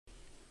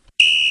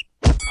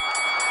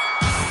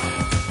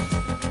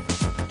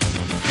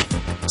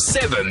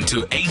7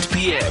 to 8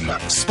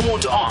 p.m.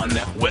 Sport On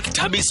with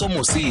Thabiso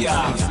Mosia.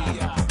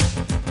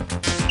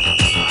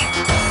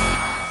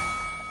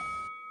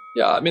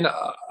 Yeah, I mean,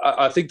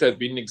 I think they've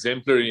been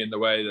exemplary in the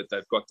way that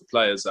they've got the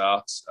players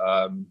out.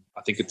 I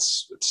think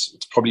it's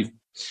probably,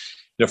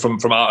 from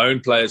our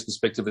own players'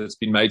 perspective, it's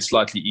been made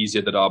slightly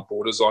easier that our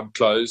borders aren't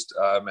closed,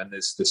 and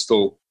there's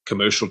still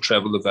commercial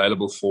travel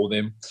available for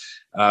them.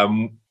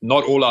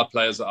 Not all our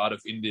players are out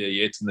of India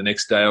yet. In the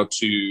next day or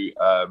two,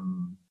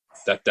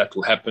 that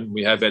will happen.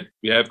 We have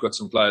got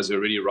some players who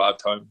already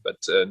arrived home, but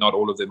not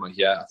all of them are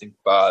here. I think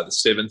by the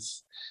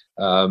 7th,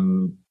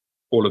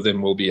 all of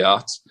them will be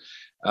out.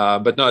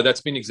 But no,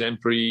 that's been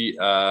exemplary.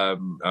 I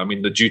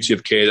mean, the duty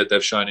of care that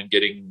they've shown in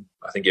getting,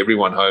 I think,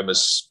 everyone home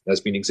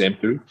has been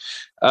exemplary.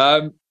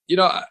 I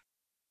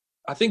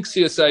think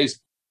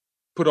CSA's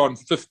put on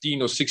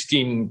 15 or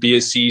 16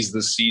 BSCs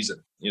this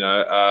season,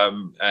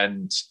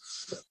 and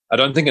I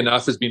don't think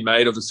enough has been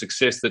made of the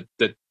success that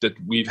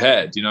we've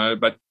had,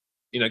 but,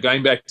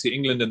 going back to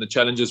England and the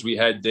challenges we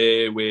had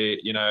there where,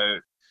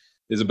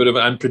 there's a bit of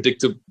an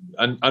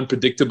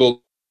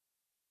unpredictable.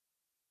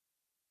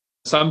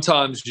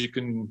 Sometimes you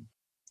can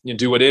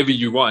do whatever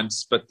you want,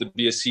 but the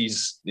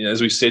BSCs, as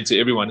we've said to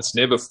everyone, it's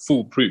never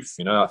foolproof.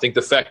 I think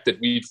the fact that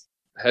we've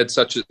had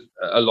such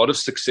a lot of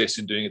success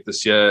in doing it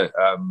this year,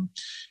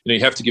 you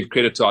have to give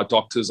credit to our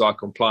doctors, our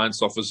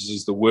compliance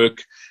officers, the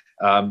work,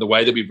 the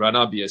way that we run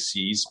our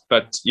BSCs.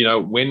 But,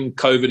 when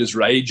COVID is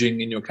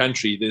raging in your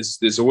country,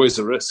 there's always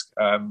a risk.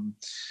 And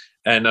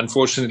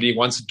unfortunately,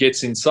 once it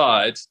gets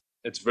inside,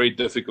 it's very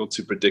difficult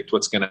to predict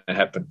what's going to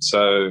happen.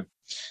 So,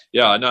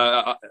 yeah,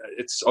 no,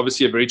 it's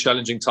obviously a very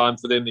challenging time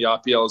for them. The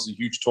IPL is a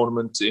huge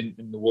tournament in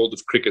the world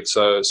of cricket.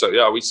 So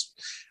yeah, we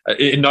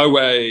in no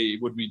way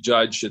would we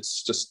judge.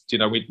 It's just,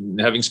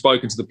 having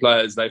spoken to the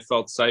players, they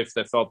felt safe.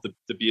 They felt that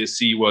the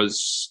BSC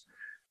was,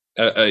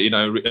 a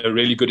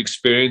really good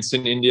experience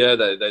in India.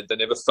 They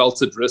never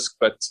felt at risk,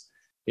 but,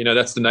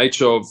 that's the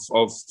nature of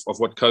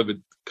what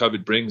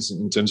COVID brings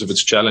in terms of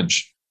its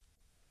challenge.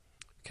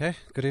 Okay,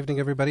 good evening,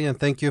 everybody, and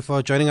thank you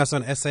for joining us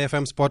on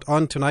SAFM Sport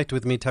On tonight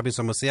with me,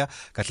 Thabiso Mosia.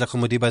 Katlego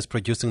Modiba is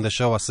producing the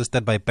show,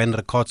 assisted by Ben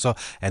Rekotso,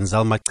 and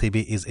Zalma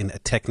Chibi is in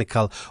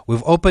technical.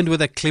 We've opened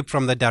with a clip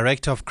from the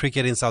director of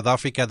cricket in South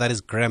Africa, that is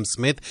Graeme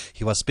Smith.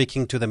 He was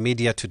speaking to the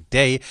media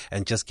today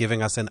and just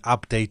giving us an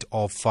update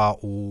of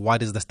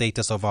what is the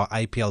status of our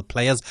IPL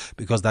players,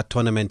 because that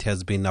tournament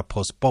has been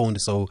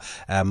postponed. So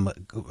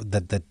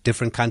the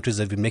different countries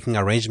have been making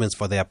arrangements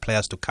for their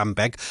players to come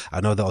back.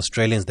 I know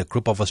the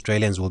group of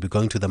Australians will be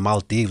going to the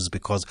Maldives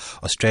because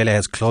Australia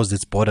has closed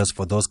its borders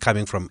for those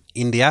coming from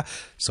India.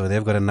 So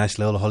they've got a nice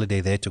little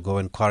holiday there to go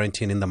and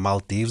quarantine in the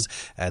Maldives.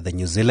 The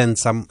New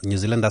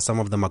Zealanders, some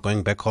of them are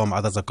going back home,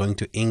 others are going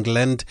to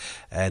England,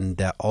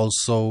 and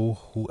also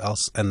who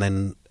else?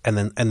 And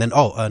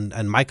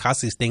Mike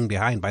Hussey is staying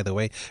behind, by the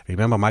way.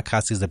 Remember, Mike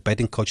Hussey is the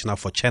batting coach now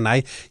for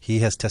Chennai. He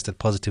has tested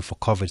positive for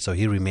COVID, so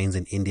he remains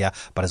in India.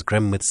 But as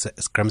Graeme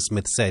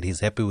Smith said,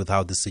 he's happy with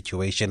how this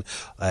situation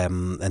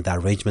and the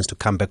arrangements to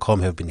come back home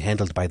have been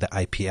handled by the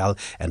IPL,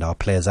 and our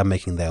players are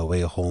making their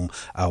way home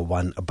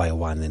one by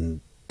one.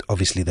 And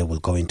obviously they will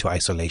go into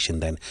isolation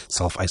then,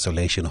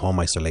 self-isolation, home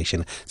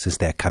isolation, since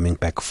they're coming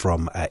back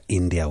from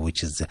India,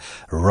 which has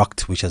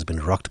been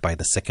rocked by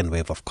the second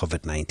wave of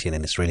COVID-19,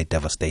 and it's really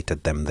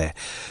devastated them there.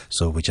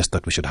 So we just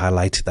thought we should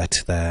highlight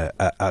that the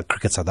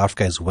Cricket South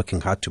Africa is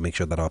working hard to make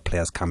sure that our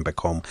players come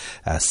back home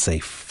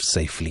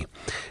safely.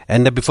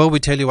 And before we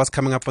tell you what's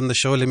coming up on the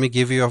show, let me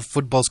give you a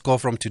football score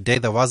from today.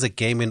 There was a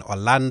game in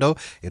Orlando.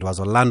 It was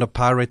Orlando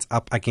Pirates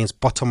up against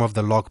bottom of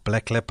the log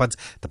Black Leopards.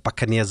 The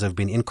Buccaneers have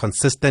been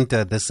inconsistent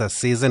this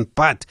season,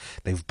 but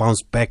they've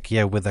bounced back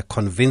here with a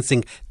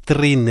convincing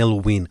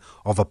 3-0 win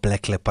over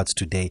Black Leopards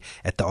today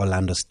at the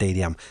Orlando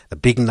Stadium. The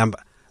big number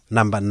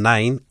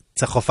 9,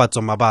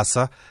 Tsegofatso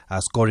Mabasa,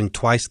 scoring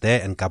twice there,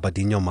 and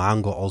Gabadinho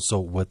Mahango also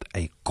with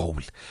a goal.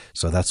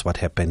 So that's what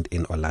happened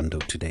in Orlando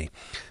today.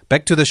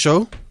 Back to the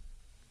show.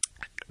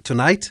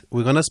 Tonight,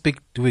 we're going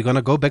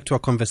to go back to a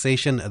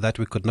conversation that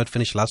we could not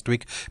finish last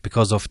week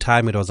because of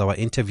time. It was our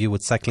interview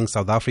with Cycling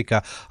South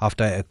Africa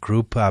after a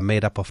group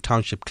made up of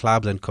township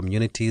clubs and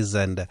communities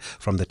and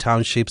from the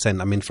townships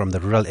and from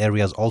the rural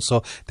areas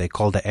also. They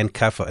called the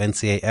NCAF or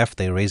NCAF.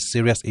 They raised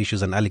serious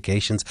issues and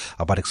allegations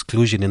about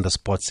exclusion in the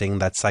sport, saying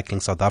that Cycling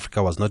South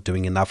Africa was not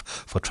doing enough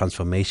for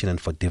transformation and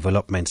for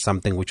development,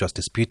 something which was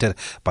disputed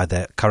by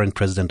the current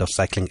president of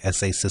Cycling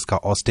SA,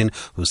 Siska Austin,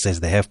 who says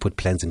they have put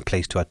plans in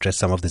place to address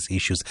some of these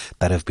issues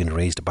that have been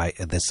raised by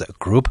this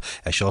group.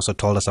 She also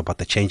told us about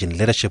the change in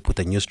leadership with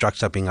the new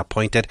structure being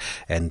appointed,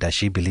 and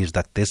she believes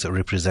that this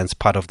represents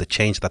part of the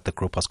change that the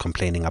group was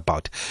complaining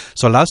about.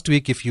 So last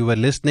week, if you were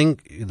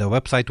listening, the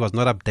website was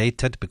not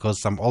updated because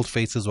some old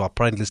faces were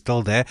apparently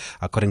still there,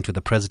 according to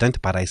the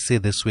president, but I see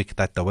this week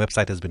that the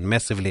website has been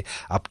massively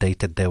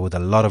updated there with a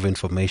lot of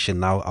information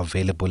now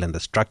available, and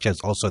the structure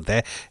is also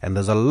there, and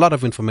there's a lot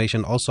of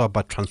information also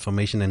about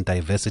transformation and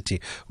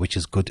diversity, which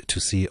is good to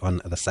see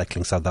on the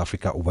Cycling South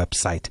Africa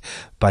website.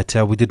 But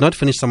we did not not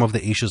finish some of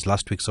the issues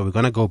last week, so we're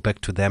going to go back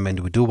to them,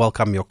 and we do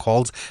welcome your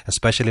calls,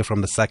 especially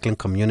from the cycling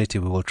community.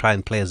 We will try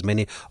and play as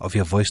many of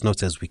your voice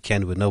notes as we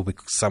can. We know we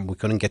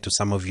couldn't get to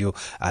some of you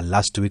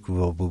last week. We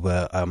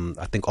were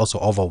I think, also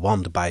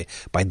overwhelmed by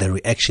the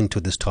reaction to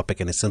this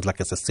topic, and it seems like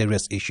it's a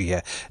serious issue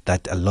here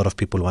that a lot of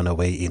people want to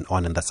weigh in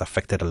on, and that's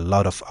affected a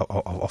lot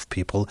of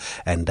people,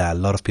 and a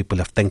lot of people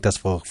have thanked us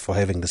for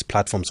having this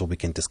platform so we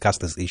can discuss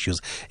these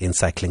issues in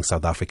Cycling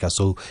South Africa.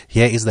 So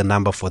here is the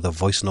number for the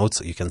voice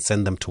notes. You can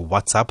send them to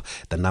WhatsApp.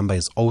 The number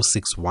is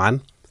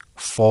 061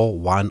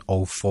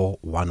 4104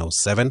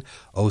 107,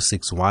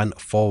 061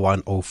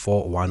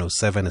 4104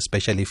 107.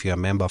 Especially if you're a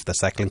member of the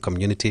cycling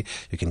community,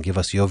 you can give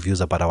us your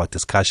views about our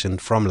discussion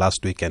from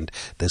last week and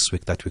this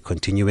week that we're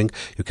continuing.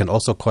 You can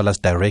also call us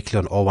directly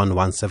on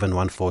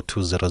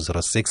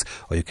 011-714-2006,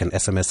 or you can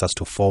SMS us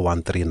to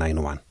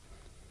 41391.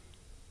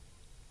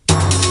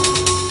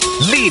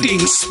 Leading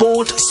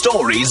sport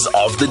stories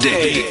of the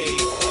day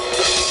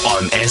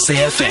on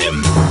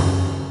SAFM.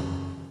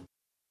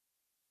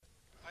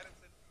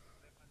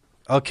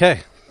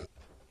 Okay,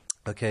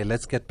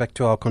 let's get back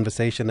to our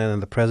conversation. And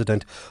the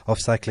president of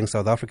Cycling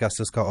South Africa,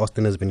 Siska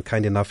Austin, has been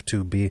kind enough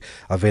to be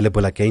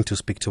available again to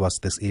speak to us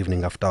this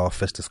evening after our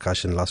first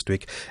discussion last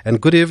week. And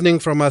good evening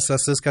from us,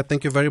 Siska.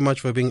 Thank you very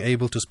much for being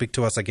able to speak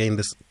to us again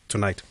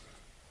tonight.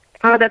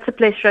 Oh, that's a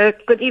pleasure.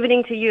 Good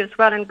evening to you as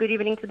well, and good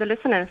evening to the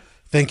listeners.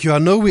 Thank you. I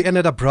know we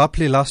ended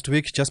abruptly last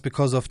week just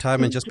because of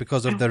time and just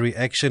because of the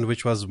reaction,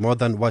 which was more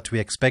than what we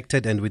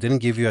expected, and we didn't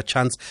give you a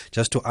chance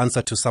just to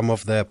answer to some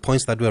of the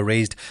points that were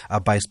raised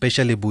by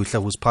especially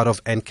Buhle, who's part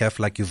of NCAF,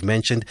 like you've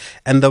mentioned.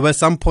 And there were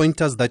some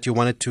pointers that you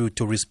wanted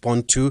to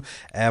respond to.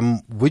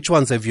 Which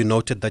ones have you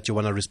noted that you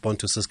want to respond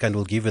to, Siska, and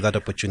we'll give you that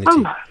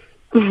opportunity?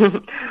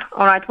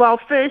 All right. Well,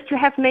 first, you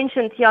have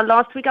mentioned here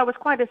last week I was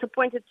quite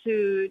disappointed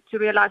to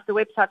realize the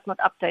website's not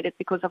updated,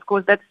 because, of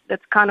course, that's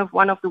kind of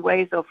one of the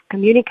ways of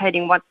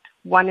communicating what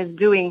one is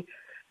doing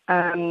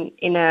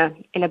in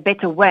a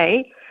better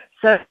way.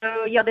 So,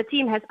 yeah, the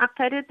team has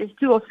updated. There's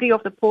 2 or 3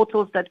 of the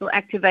portals that will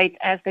activate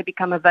as they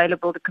become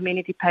available, the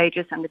community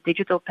pages and the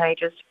digital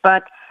pages.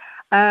 But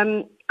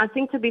I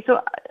think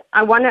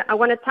I want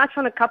to touch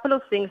on a couple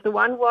of things. The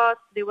one was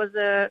there was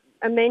a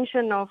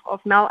mention of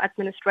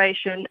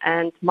maladministration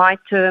and my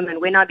term and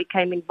when I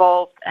became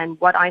involved and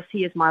what I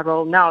see as my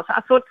role now. So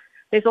I thought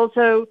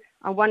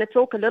I want to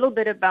talk a little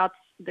bit about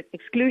the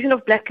exclusion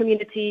of black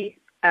community,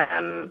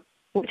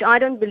 which I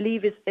don't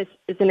believe is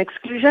an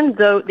exclusion,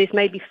 though this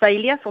may be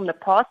failure from the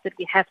past that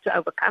we have to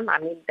overcome. I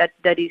mean,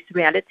 that is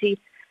reality.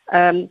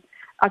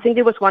 I think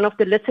there was one of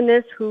the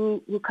listeners who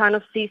kind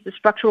of sees the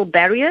structural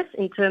barriers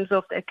in terms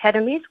of the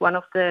academies. One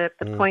of the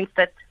points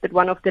that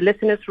one of the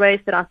listeners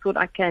raised that I thought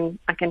I can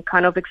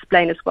kind of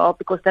explain as well,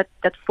 because that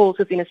falls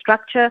within a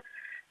structure,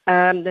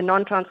 the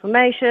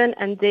non-transformation.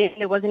 And then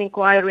there was an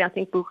inquiry, I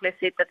think Buhle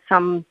said that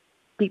some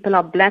people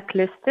are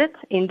blacklisted,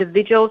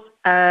 individuals.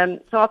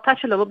 So I'll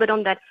touch a little bit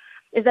on that.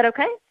 Is that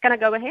okay? Can I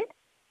go ahead?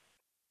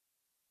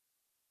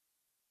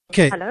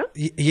 Okay. Hello?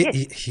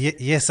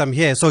 Yes, I'm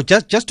here. So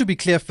just to be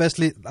clear,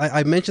 firstly,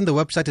 I mentioned the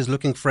website is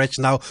looking fresh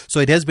now, so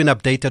it has been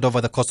updated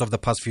over the course of the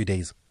past few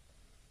days.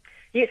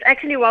 Yes,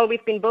 actually,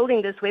 we've been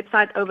building this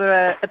website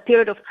over a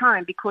period of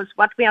time, because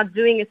what we are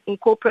doing is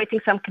incorporating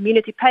some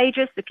community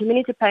pages. The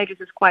community pages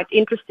is quite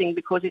interesting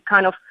because it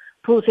kind of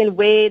pulls in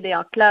where there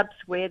are clubs,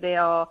 where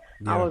there are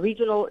our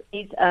regional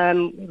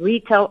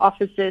retail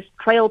offices,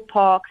 trail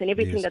parks, and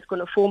everything that's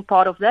going to form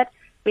part of that.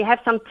 We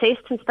have some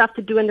tests and stuff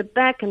to do in the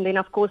back, and then,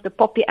 of course, the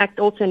POPI Act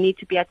also needs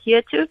to be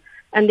adhered to.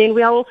 And then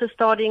we are also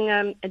starting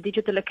a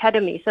digital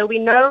academy. So we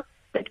know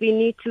that we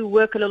need to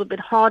work a little bit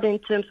harder in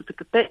terms of the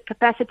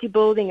capacity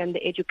building and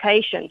the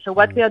education. So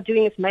what we are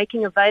doing is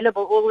making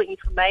available all the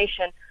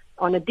information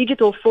on a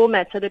digital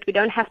format so that we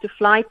don't have to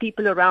fly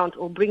people around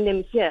or bring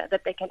them here,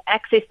 that they can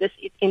access this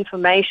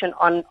information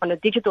on a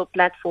digital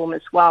platform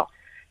as well.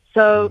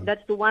 So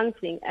that's the one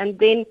thing. And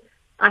then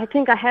I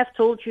think I have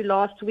told you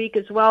last week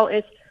as well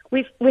is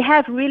we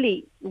have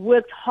really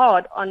worked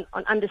hard on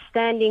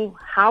understanding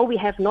how we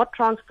have not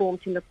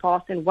transformed in the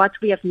past and what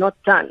we have not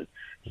done.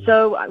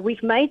 So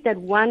we've made that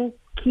one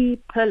key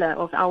pillar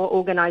of our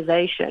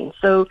organization.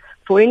 So,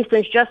 for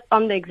instance, just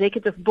on the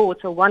executive board,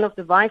 so one of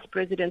the vice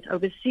presidents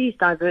oversees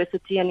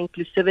diversity and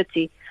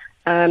inclusivity,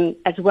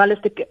 as well as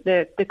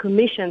the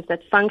commissions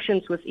that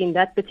functions within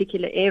that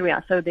particular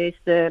area. So there's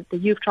the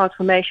youth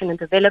transformation and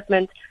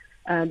development,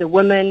 the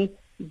women,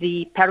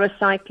 the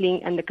paracycling,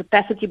 and the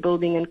capacity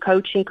building and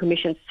coaching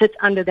commission sit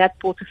under that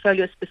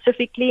portfolio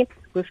specifically,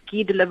 with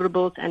key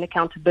deliverables and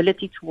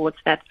accountability towards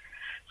that.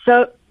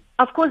 So,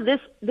 of course,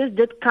 this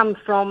did come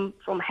from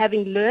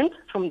having learned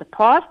from the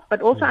past,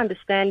 but also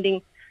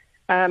understanding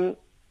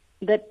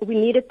that we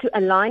needed to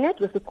align it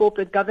with the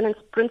corporate governance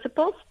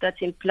principles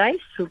that's in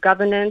place through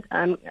governance,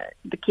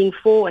 the King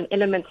 4 and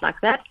elements like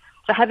that.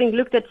 So having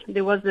looked at,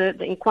 there was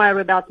the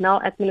inquiry about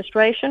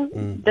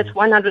maladministration. That's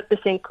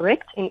 100%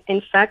 correct.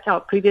 In fact, our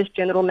previous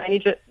general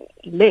manager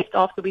left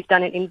after we've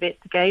done an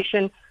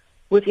investigation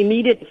with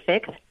immediate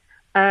effect.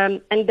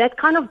 And that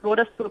kind of brought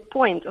us to a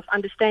point of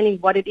understanding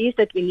what it is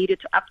that we needed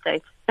to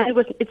update. And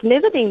it's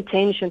never the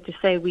intention to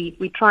say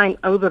we try and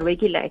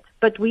over-regulate,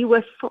 but we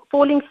were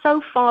falling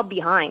so far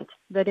behind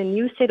that a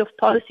new set of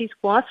policies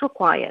was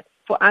required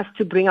for us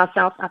to bring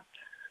ourselves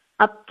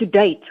up to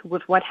date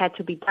with what had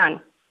to be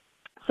done.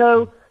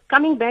 So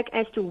coming back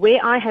as to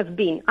where I have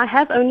been, I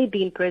have only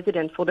been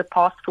president for the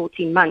past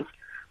 14 months.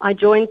 I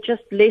joined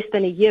just less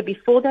than a year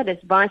before that as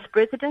vice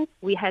president.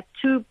 We had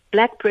 2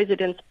 black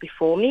presidents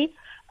before me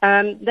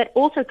that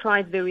also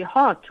tried very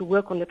hard to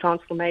work on the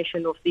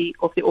transformation of the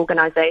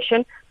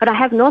organization, but I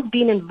have not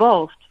been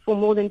involved for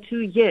more than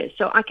 2 years.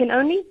 So I can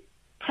only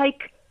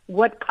take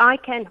what I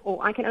can,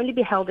 or I can only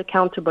be held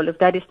accountable, if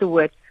that is the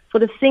word, for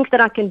the things that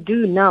I can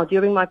do now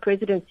during my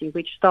presidency,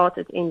 which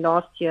started in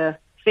last year,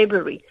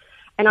 February.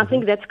 And I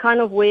think that's kind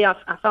of where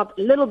I felt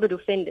a little bit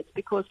offended,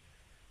 because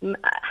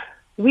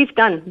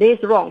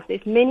there's wrongs.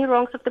 There's many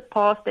wrongs of the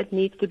past that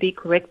needs to be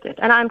corrected.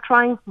 And I'm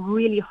trying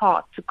really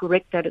hard to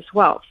correct that as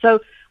well. So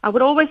I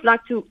would always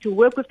like to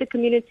work with the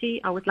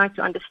community. I would like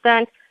to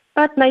understand,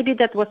 but maybe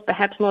that was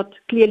perhaps not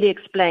clearly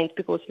explained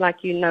because,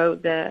 like you know,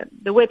 the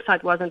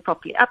website wasn't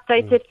properly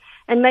updated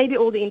and maybe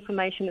all the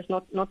information is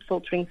not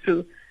filtering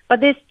through. But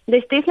there's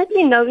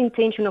definitely no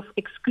intention of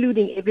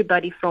excluding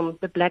everybody from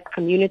the black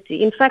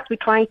community. In fact, we're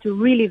trying to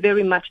really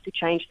very much to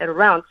change that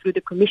around through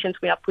the commissions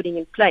we are putting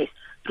in place,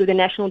 through the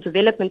National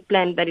Development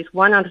Plan that is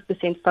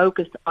 100%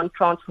 focused on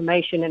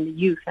transformation and the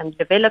youth and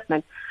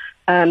development,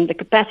 the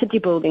capacity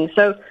building.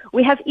 So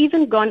we have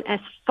even gone as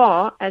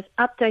far as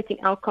updating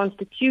our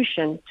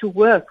constitution to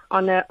work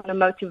on a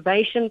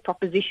motivation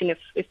proposition,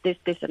 if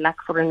there's a lack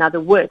for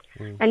another word.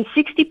 And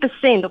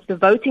 60% of the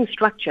voting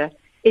structure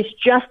is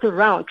just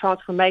around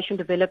transformation,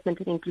 development,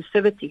 and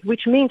inclusivity,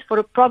 which means for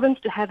a province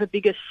to have a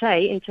bigger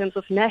say in terms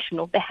of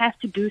national, they have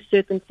to do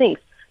certain things.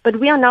 But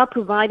we are now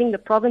providing the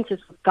provinces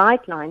with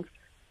guidelines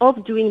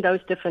of doing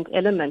those different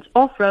elements,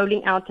 of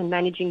rolling out and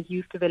managing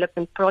youth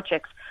development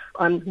projects,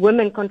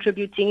 women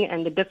contributing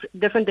and the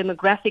different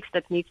demographics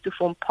that needs to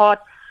form part,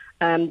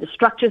 the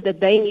structures that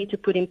they need to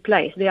put in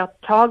place. There are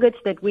targets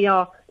that we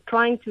are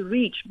trying to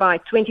reach by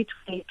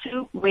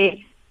 2022 where,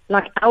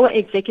 like, our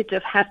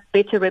executive has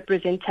better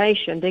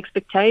representation. The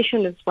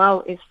expectation as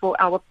well is for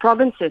our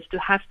provinces to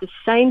have the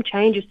same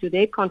changes to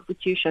their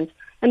constitutions.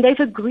 And they've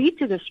agreed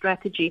to the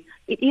strategy.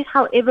 It is,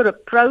 however, a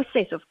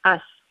process of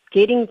us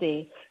getting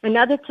there.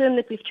 Another term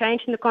that we've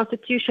changed in the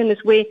constitution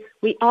is where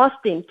we ask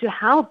them to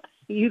help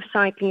youth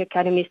cycling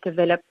academies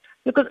develop.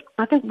 Because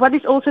I think what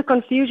is also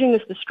confusing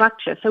is the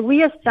structure. So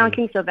we as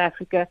Cycling South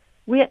Africa,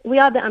 we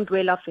are the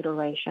umbrella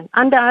federation.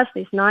 Under us,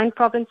 there's 9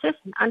 provinces,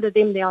 and under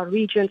them there are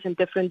regions and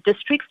different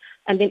districts,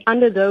 and then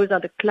under those are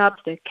the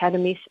clubs, the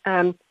academies,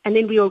 and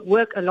then we all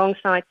work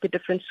alongside the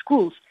different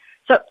schools.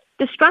 So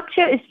the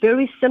structure is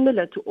very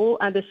similar to all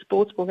other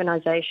sports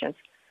organizations.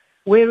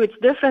 Where it's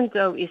different,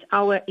 though, is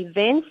our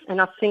events,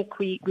 and I think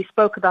we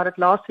spoke about it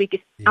last week,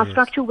 is our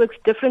structure works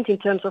different in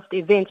terms of the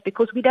events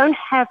because we don't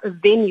have a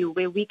venue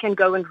where we can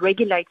go and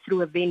regulate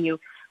through a venue.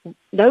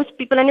 Those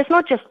people, and it's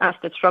not just us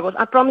that struggles.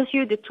 I promise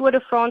you, the Tour de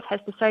France has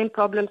the same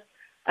problems,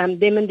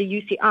 them and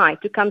the UCI,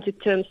 to come to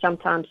terms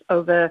sometimes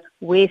over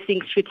where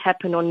things should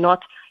happen or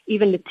not,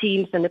 even the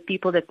teams and the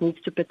people that needs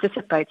to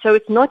participate. So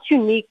it's not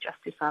unique just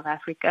to South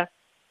Africa.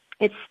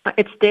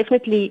 It's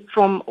definitely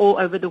from all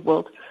over the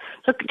world.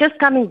 So just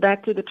coming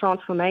back to the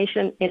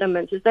transformation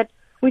elements is that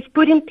we've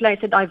put in place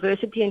a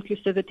diversity and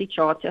inclusivity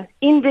charter.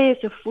 In there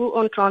is a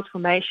full-on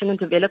transformation and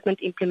development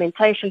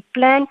implementation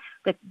plan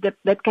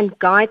that can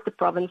guide the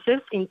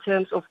provinces in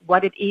terms of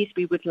what it is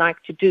we would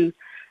like to do.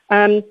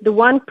 The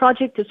one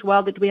project as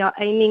well that we are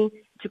aiming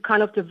to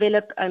kind of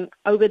develop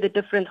over the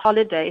different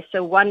holidays,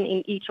 so one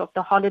in each of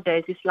the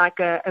holidays, is like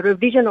a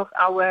revision of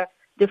our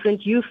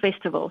different youth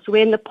festivals.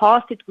 Where in the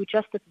past it would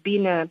just have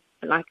been a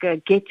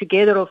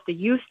get-together of the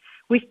youth.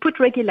 We've put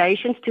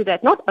regulations to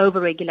that, not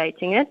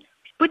over-regulating it.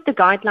 We've put the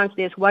guidelines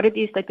there as what it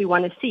is that we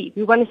want to see.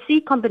 We want to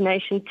see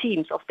combination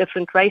teams of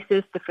different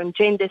races, different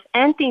genders,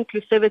 and the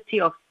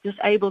inclusivity of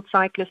disabled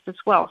cyclists as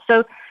well.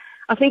 So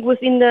I think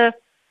within the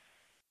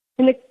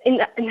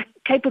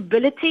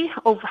capability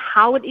of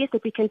how it is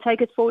that we can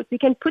take it forward, we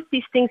can put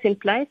these things in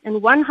place, and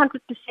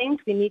 100%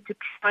 we need to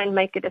try and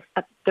make it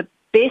the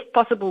best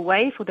possible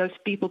way for those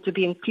people to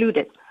be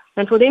included.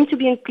 And for them to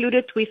be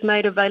included, we've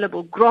made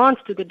available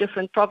grants to the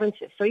different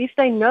provinces. So if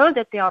they know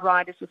that there are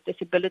riders with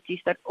disabilities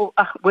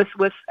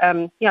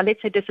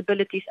let's say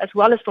disabilities, as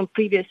well as from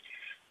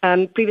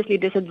previously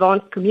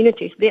disadvantaged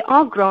communities, there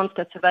are grants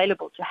that's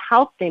available to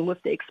help them with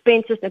the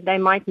expenses that they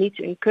might need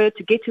to incur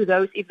to get to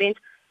those events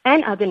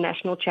and other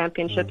national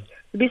championships.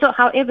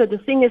 However, the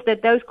thing is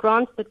that those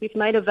grants that we've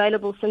made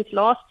available since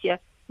last year,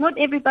 not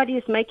everybody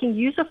is making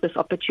use of this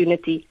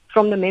opportunity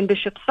from the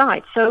membership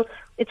side. So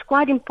it's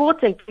quite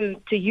important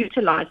to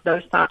utilize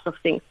those types of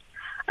things.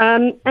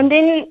 And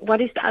then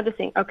what is the other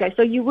thing? Okay,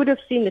 so you would have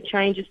seen the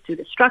changes to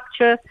the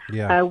structure.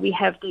 Yeah. We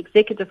have the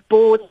executive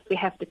boards. We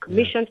have the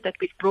commissions that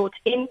we've brought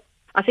in.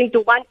 I think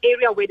the one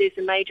area where there's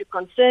a major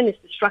concern is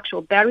the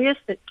structural barriers,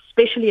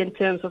 especially in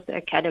terms of the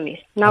academies.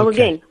 Now,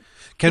 again,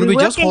 Can we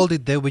just hold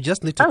it there? We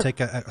just need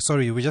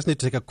to we just need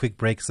to take a quick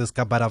break,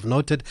 Siska, but I've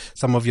noted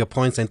some of your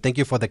points and thank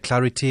you for the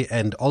clarity.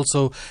 And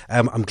also,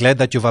 I'm glad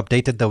that you've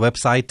updated the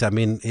website. I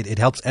mean, it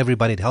helps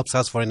everybody. It helps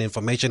us for an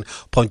information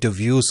point of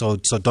view. So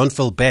don't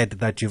feel bad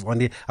that you've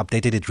only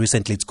updated it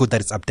recently. It's good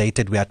that it's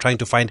updated. We are trying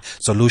to find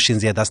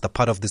solutions here. That's the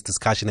part of this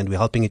discussion and we're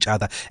helping each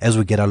other as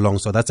we get along.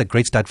 So that's a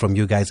great start from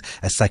you guys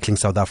as Cycling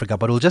South Africa.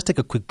 But we'll just take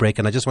a quick break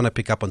and I just want to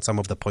pick up on some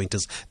of the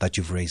pointers that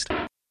you've raised.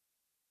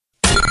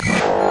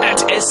 At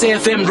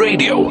SAFM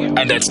Radio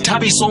and at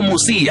Thabiso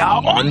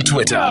Mosia on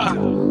Twitter.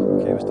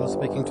 Okay, we're still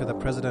speaking to the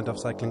president of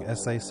Cycling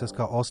SA,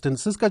 Siska Austin.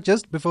 Siska,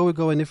 just before we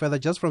go any further,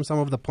 just from some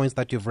of the points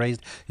that you've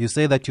raised, you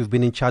say that you've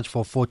been in charge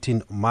for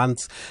 14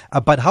 months.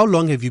 But how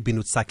long have you been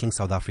with Cycling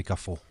South Africa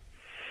for?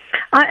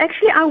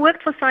 I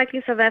worked for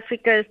Cycling South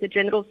Africa as the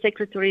General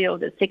Secretary or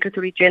the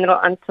Secretary General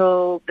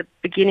until the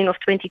beginning of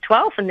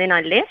 2012, and then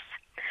I left.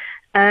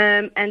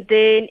 And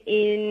then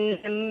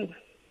in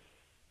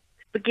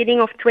beginning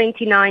of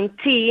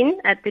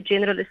 2019 at the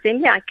General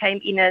Assembly, I came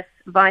in as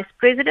Vice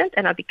President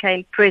and I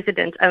became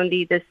President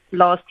only this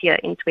last year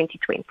in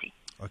 2020.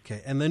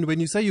 Okay, and then when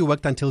you say you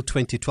worked until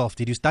 2012,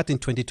 did you start in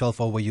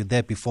 2012 or were you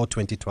there before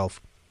 2012?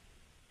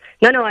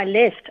 No, I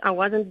left. I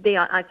wasn't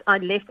there. I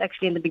left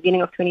actually in the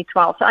beginning of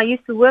 2012. So I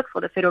used to work for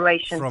the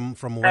Federation.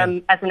 From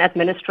when? As an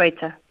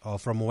administrator. Oh,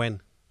 from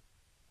when?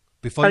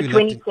 Before you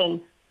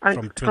 2010.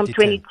 left? From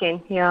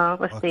 2010, yeah, I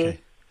was there.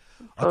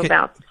 Okay.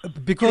 About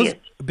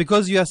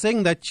because you are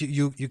saying that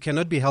you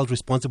cannot be held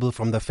responsible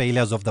from the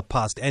failures of the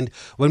past. And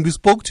when we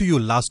spoke to you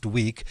last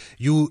week,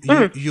 you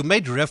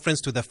made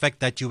reference to the fact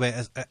that you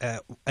were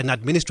an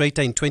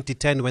administrator in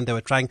 2010 when they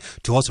were trying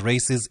to host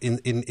races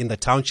in the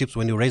townships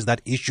when you raised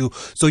that issue.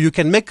 So you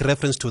can make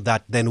reference to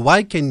that. Then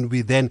why can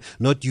we then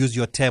not use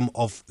your term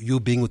of you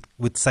being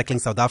with Cycling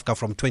South Africa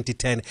from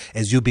 2010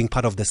 as you being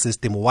part of the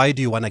system? Why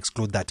do you want to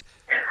exclude that?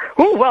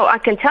 Oh, well, I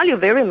can tell you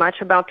very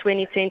much about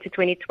 2010 to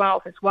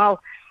 2012 as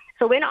well.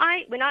 So when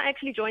I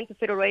actually joined the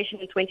Federation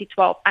in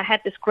 2012, I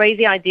had this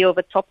crazy idea of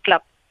a top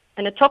club.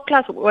 And a top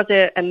club was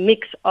a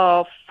mix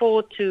of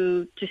 4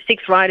 to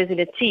 6 riders in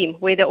a team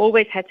where there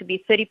always had to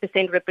be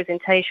 30%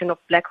 representation of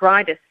black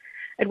riders.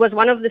 It was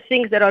one of the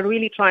things that I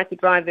really tried to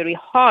drive very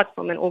hard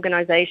from an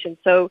organization.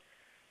 So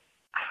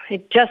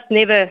it just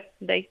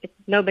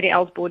nobody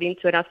else bought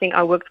into it. I think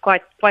I worked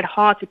quite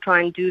hard to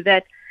try and do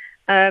that.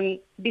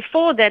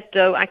 Before that,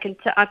 though,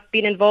 I've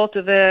been involved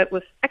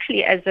with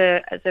actually as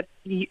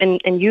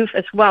in youth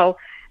as well,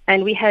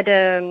 and we had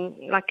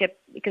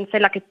you can say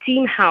like a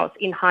team house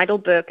in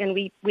Heidelberg, and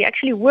we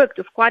actually worked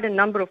with quite a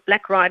number of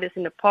black riders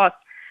in the past.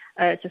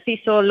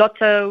 Sofiso,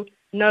 Lotto,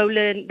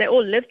 Nolan, they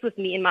all lived with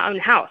me in my own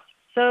house.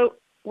 So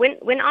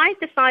when I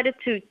decided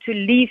to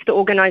leave the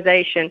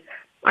organization,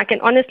 I can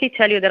honestly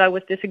tell you that I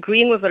was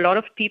disagreeing with a lot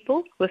of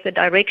people with the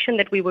direction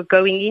that we were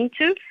going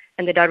into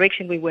and the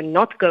direction we were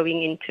not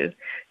going into.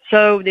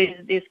 So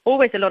there's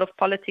always a lot of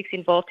politics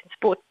involved in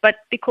sport. But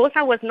because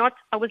I was not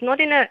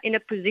in a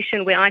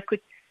position where I could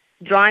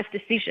drive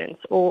decisions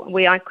or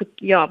where I could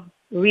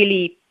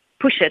really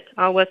push it.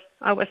 I was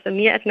a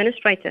mere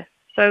administrator.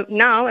 So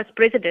now as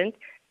president,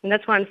 and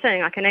that's why I'm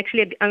saying I can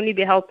actually only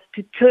be held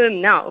to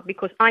term now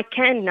because I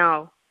can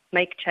now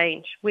make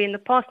change. Where in the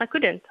past I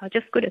couldn't. I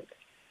just couldn't.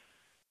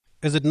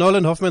 Is it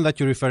Nolan Hoffman that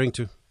you're referring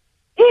to?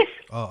 Yes.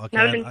 Oh,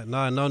 okay.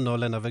 I know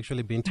Nolan. I've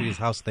actually been to his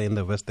house there in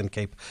the Western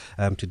Cape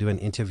to do an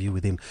interview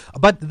with him.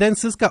 But then,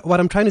 Siska, what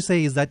I'm trying to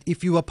say is that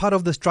if you were part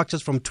of the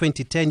structures from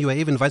 2010, you were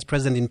even vice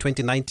president in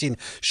 2019,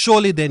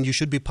 surely then you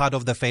should be part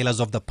of the failures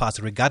of the past,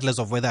 regardless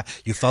of whether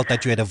you felt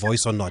that you had a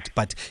voice or not.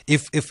 But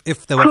if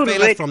there were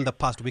failures from the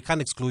past, we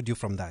can't exclude you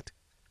from that.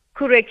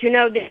 Correct.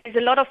 There's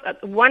a lot of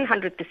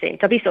 100%.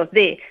 Thabiso,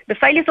 there. The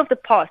failures of the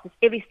past is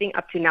everything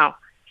up to now.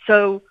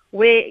 So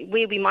where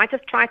we might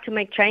have tried to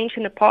make change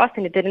in the past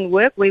and it didn't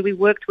work, where we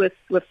worked with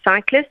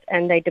cyclists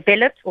and they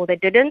developed or they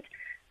didn't,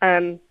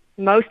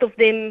 most of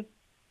them,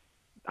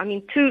 I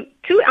mean, two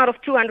out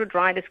of 200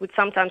 riders would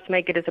sometimes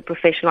make it as a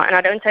professional, and I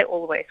don't say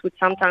always, would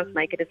sometimes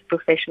make it as a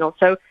professional.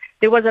 So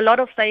there was a lot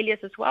of failures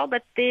as well,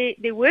 but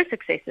there were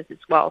successes as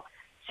well.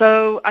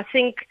 So I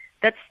think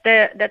that's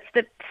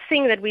the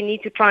thing that we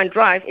need to try and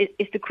drive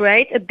is to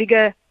create a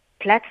bigger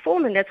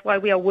platform, and that's why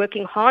we are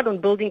working hard on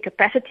building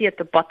capacity at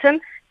the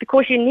bottom,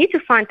 because you need to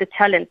find the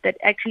talent that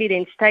actually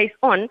then stays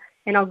on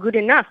and are good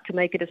enough to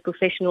make it as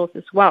professionals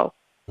as well.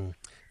 The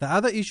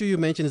other issue you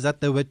mentioned is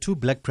that there were 2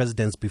 black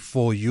presidents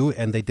before you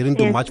and they didn't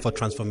do much for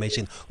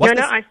transformation.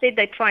 I said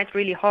they tried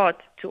really hard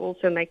to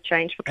also make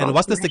change for transformation. And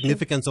what's the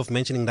significance of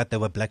mentioning that there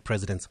were black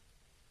presidents?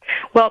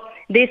 Well,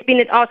 there's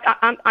been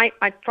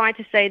I try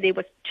to say there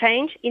was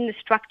change in the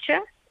structure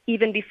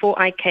even before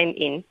I came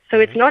in. So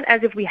it's not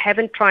as if we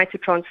haven't tried to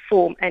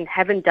transform and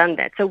haven't done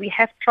that. So we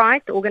have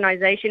tried. The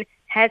organization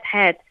has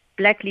had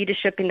black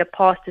leadership in the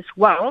past as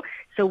well.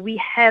 So we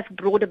have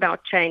brought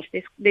about change.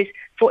 There's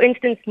for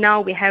instance,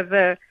 now we have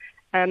a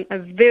a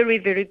very,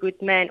 very good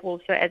man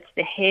also as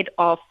the head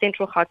of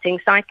Central Gauteng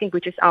Cycling,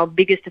 which is our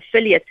biggest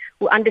affiliate,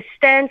 who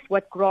understands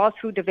what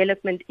grassroots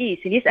development is.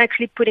 And he's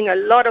actually putting a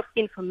lot of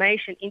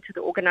information into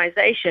the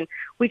organization,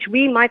 which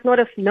we might not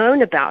have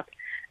known about.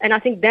 And I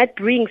think that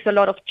brings a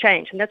lot of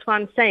change. And that's why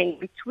I'm saying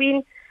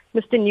between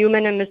Mr.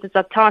 Newman and Mr.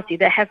 Zatasi,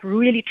 they have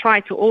really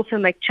tried to also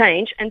make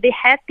change, and there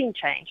has been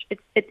change.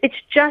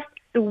 It's just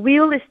the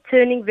wheel is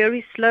turning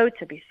very slow,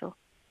 Tabiso.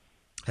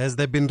 Has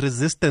there been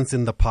resistance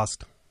in the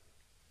past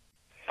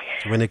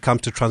when it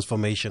comes to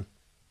transformation?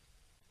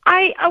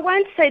 I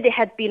won't say there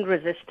had been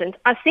resistance.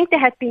 I think there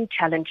had been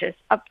challenges.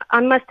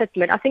 I must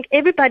admit. I think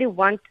everybody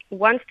wants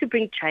to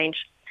bring change,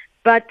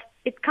 but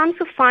it comes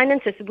to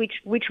finances,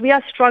 which we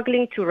are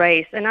struggling to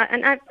raise, and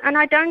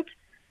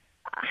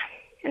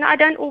I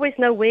don't always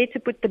know where to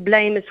put the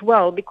blame as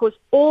well, because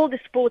all the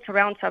sports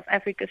around South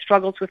Africa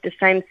struggles with the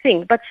same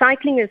thing. But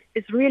cycling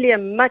is really a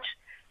much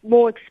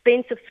more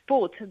expensive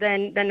sport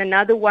than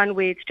another one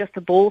where it's just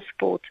a ball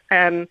sport.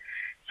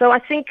 So I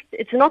think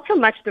it's not so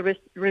much the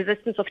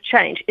resistance of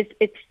change.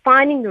 It's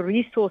finding the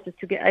resources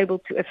to be able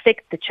to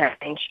affect the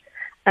change.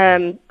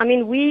 I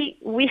mean,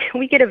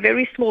 we get a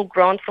very small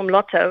grant from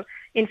Lotto.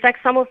 In fact,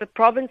 some of the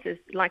provinces,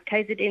 like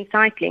KZN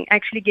Cycling,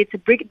 actually gets a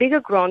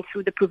bigger grant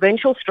through the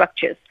provincial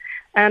structures.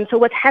 So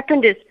what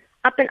happened is,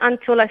 up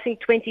until I think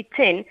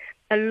 2010,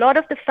 a lot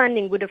of the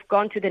funding would have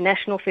gone to the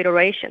national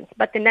federations.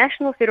 But the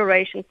national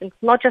federations, and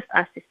it's not just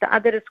us, it's the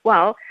other as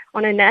well,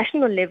 on a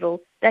national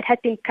level, that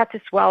had been cut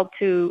as well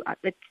to,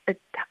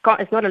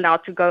 it's not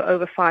allowed to go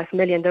over 5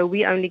 million, though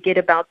we only get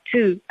about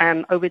 2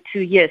 over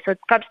 2 years. So it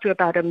comes to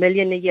about 1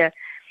 million a year.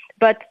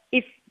 But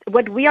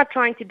what we are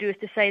trying to do is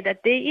to say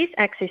that there is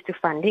access to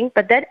funding,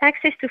 but that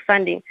access to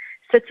funding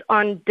sits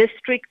on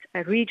district,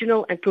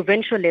 regional, and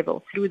provincial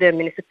level through the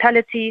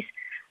municipalities,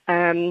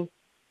 through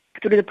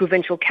the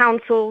provincial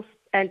councils,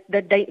 and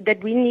that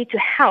we need to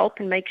help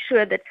and make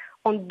sure that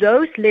on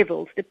those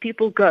levels the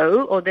people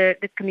go, or the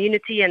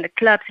community and the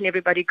clubs and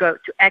everybody go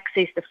to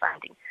access the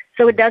funding.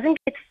 So it doesn't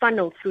get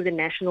funneled through the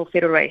national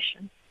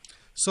federation.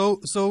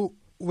 So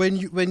when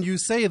you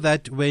say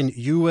that when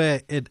you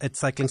were at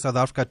Cycling South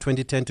Africa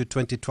 2010 to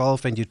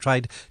 2012 and you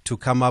tried to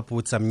come up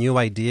with some new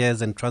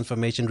ideas and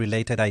transformation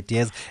related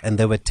ideas and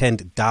they were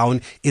turned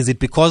down, is it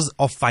because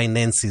of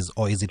finances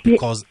or is it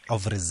because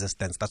of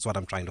resistance? That's what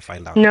I'm trying to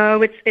find out.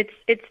 No,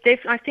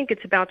 I think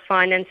it's about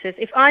finances.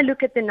 If I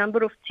look at the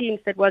number of teams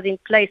that was in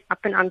place up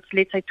until,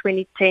 let's say,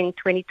 2010,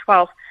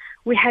 2012,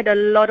 we had a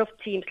lot of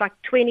teams, like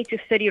 20 to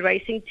 30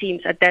 racing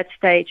teams at that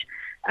stage.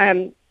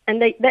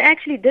 And they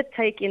actually did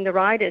take in the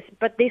riders,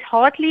 but there's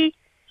hardly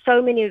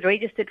so many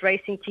registered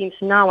racing teams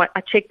now.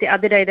 I checked the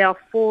other day, there are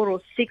 4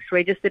 or 6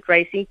 registered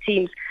racing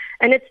teams.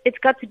 And it's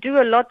got to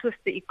do a lot with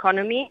the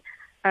economy,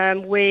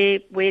 where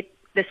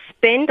the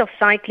spend of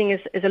cycling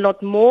is a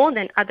lot more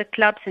than other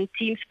clubs and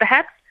teams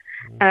perhaps,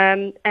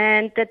 and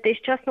that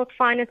there's just not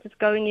finances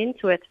going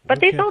into it. But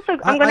Okay. there's also,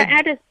 I'm going to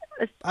add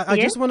I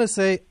just want to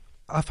say,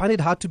 I find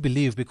it hard to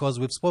believe because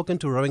we've spoken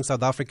to Rowing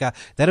South Africa.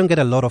 They don't get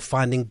a lot of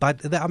funding, but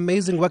the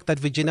amazing work that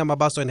Virginia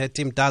Mabaso and her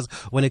team does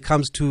when it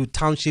comes to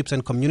townships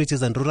and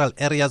communities and rural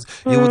areas,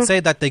 you would say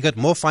that they get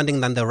more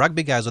funding than the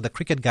rugby guys or the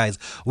cricket guys.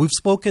 We've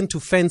spoken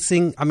to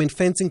fencing. I mean,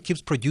 fencing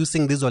keeps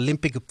producing these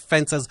Olympic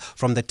fencers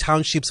from the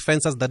townships,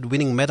 fencers that are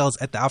winning medals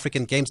at the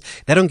African Games.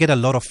 They don't get a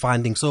lot of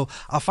funding. So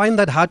I find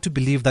that hard to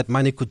believe that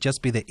money could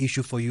just be the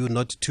issue for you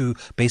not to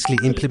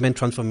basically implement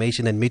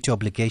transformation and meet your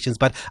obligations.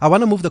 But I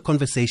want to move the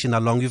conversation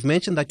along. You've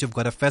mentioned that you've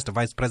got a first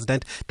vice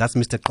president, that's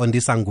Mr.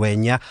 Qondisa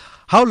Ngwenya.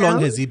 How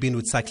long has he been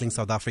with Cycling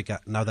South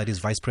Africa now that he's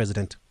vice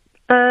president?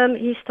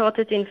 he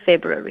started in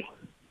February.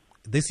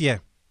 This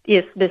year?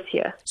 Yes, this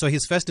year. So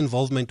his first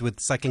involvement with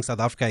Cycling South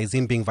Africa is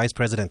him being vice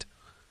president?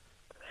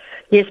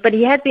 Yes, but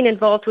he had been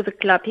involved with the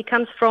club. He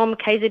comes from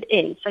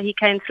KZN, so he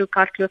came through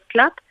Karkloof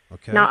Club.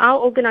 Okay. Now, our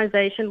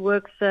organization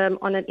works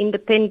on an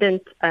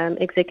independent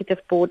executive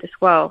board as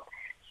well.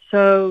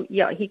 So,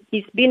 yeah,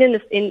 he's been in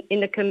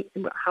the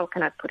how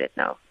can I put it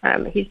now?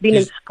 He's been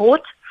in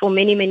sport for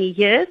many, many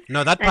years.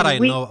 No, that part I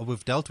know.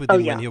 We've dealt with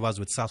him when he was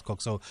with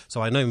Southcock, so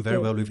I know him very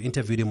well. We've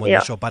interviewed him on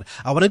the show. But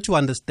I wanted to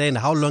understand,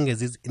 how long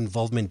has his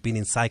involvement been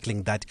in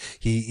cycling that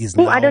he is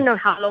now? I don't know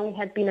how long he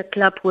had been a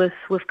club with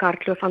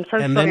Karkloof. I'm so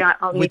and sorry. Then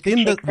I'll need to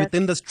check that.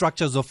 within the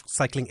structures of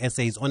Cycling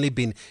SA, he's only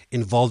been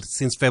involved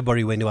since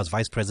February when he was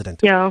vice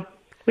president. Yeah,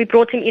 we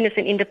brought him in as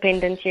an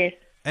independent, yes.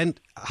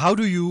 And how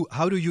do you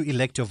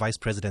elect your vice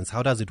presidents?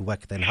 How does it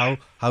work then?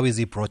 How is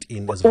he brought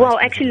in as vice Well,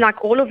 president? actually,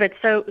 like all of it.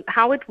 So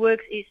how it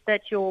works is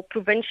that your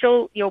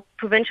provincial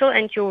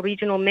and your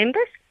regional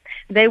members,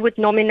 they would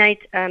nominate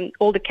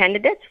all the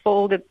candidates for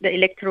all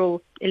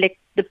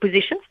the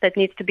positions that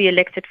needs to be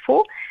elected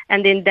for,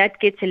 and then that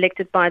gets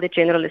elected by the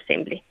General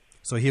Assembly.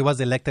 So he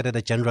was elected at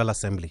the General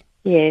Assembly?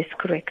 Yes,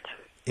 correct.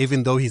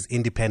 Even though he's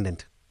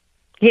independent?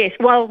 Yes,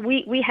 well,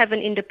 we have an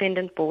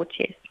independent board,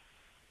 yes.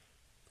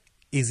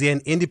 Is he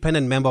an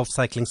independent member of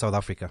Cycling South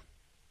Africa?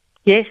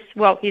 Yes,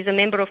 well, he's a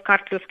member of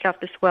Karkloof Club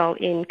as well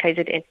in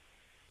KZN.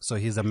 So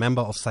he's a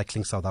member of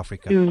Cycling South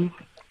Africa. Mm.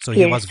 So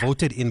he Yes. was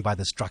voted in by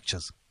the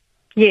structures.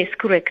 Yes,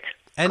 correct.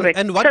 correct.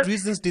 And what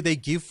reasons did they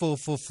give for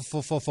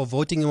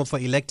voting him or for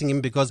electing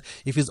him? Because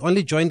if he's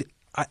only joined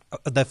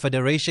the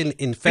federation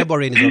in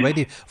February and is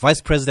already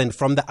vice president,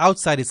 from the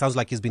outside it sounds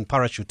like he's been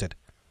parachuted.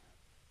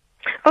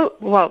 Oh,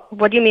 well,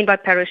 what do you mean by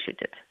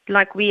parachuted?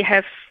 Like you'll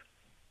have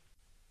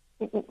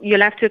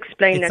to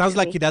explain that. It sounds to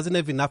like me. he doesn't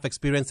have enough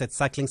experience at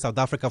Cycling South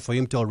Africa for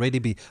him to already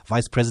be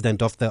vice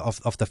president of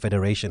the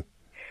federation.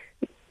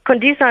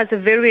 Kondisa is a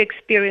very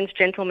experienced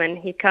gentleman.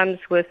 He comes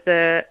with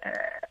an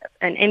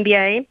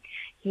MBA.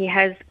 He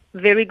has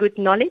very good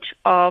knowledge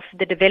of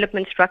the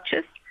development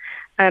structures,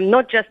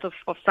 not just of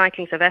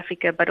Cycling South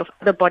Africa, but of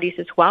other bodies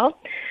as well.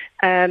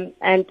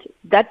 And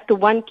that's the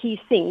one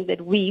key thing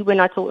that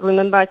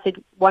remember I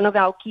said one of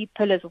our key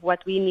pillars of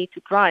what we need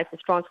to drive is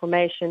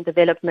transformation,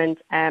 development,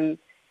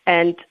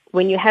 and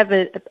when you have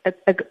a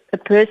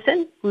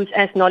person who's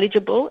as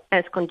knowledgeable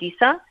as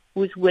Kondisa,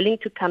 who's willing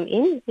to come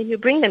in, then you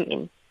bring them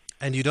in.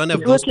 And you don't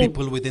have those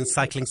people within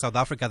Cycling South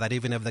Africa that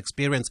even have the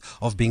experience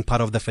of being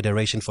part of the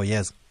federation for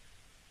years.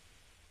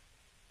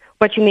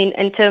 What you mean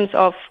in terms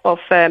of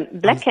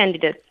black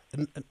candidates?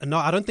 No,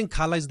 I don't think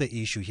color is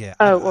the issue here.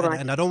 Oh, all right.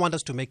 And I don't want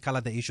us to make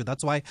color the issue.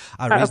 That's why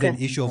I raised an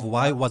issue of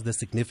why was the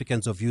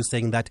significance of you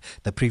saying that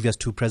the previous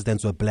two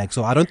presidents were black.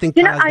 So I don't think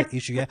color is the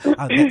issue here.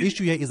 The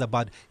issue here is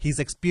about his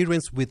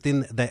experience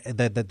within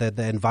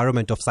the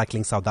environment of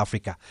Cycling South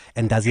Africa.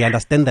 And does he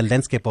understand the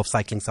landscape of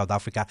Cycling South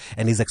Africa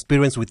and his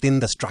experience within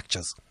the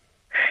structures?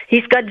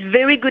 He's got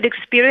very good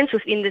experience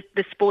within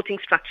the sporting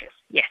structures,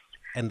 yes.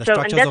 And the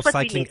structures of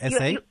Cycling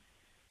SA?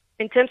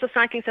 In terms of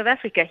Cycling South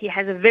Africa, he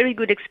has a very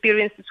good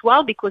experience as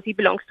well because he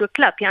belongs to a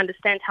club. He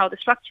understands how the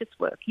structures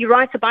work. He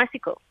rides a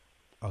bicycle.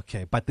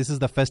 Okay, but this is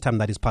the first time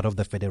that he's part of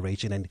the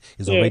federation and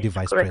is already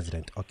vice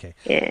president. Okay.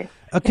 Yeah.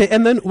 Okay,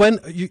 and then when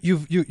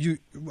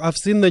I've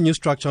seen the new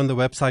structure on the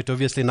website.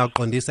 Obviously now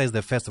Kondisa is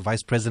the first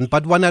vice president.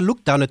 But when I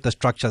look down at the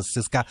structures,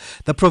 Siska,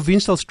 the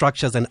provincial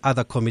structures and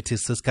other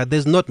committees, Siska,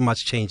 there's not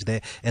much change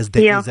there as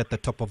there is at the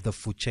top of the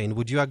food chain.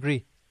 Would you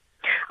agree?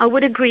 I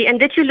would agree. And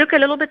did you look a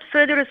little bit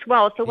further as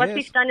well? So what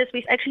we've done is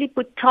we've actually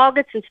put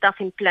targets and stuff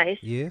in place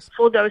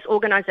for those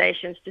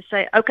organizations to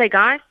say, okay,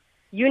 guys,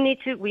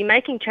 we're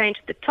making change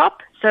at the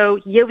top. So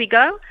here we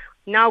go.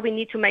 Now we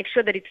need to make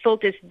sure that it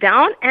filters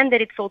down and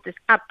that it filters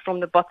up from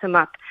the bottom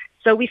up.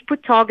 So we've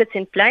put targets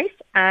in place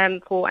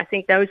for, I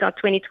think those are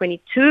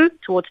 2022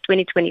 towards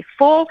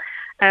 2024.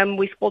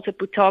 We've also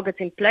put targets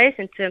in place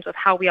in terms of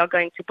how we are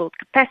going to build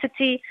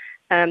capacity,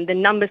 the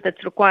numbers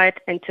that's required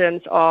in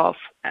terms of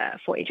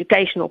for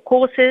educational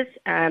courses,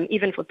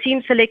 even for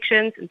team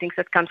selections and things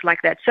that comes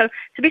like that. So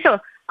to be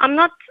sure, I'm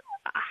not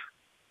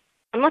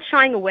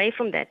shying away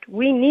from that.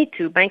 We need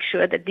to make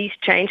sure that this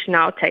change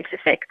now takes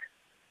effect.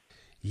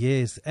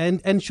 Yes,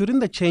 and shouldn't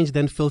the change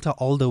then filter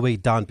all the way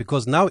down?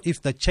 Because now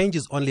if the change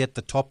is only at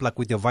the top, like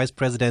with your vice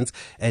presidents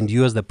and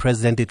you as the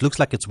president, it looks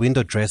like it's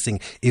window dressing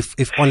if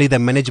only the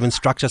management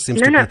structure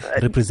seems to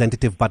be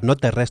representative, but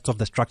not the rest of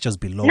the structures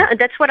below. No,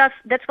 that's what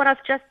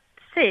I've just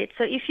said.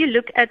 So if you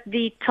look at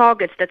the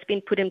targets that's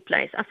been put in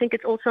place, I think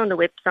it's also on the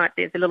website,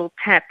 there's a little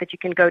tab that you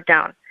can go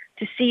down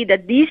to see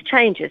that these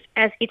changes,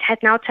 as it had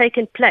now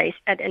taken place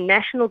at a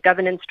national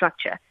governance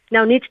structure,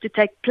 now needs to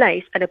take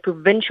place at a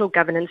provincial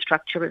governance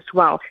structure as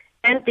well,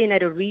 and then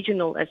at a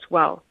regional as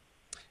well.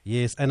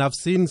 Yes, and I've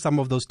seen some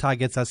of those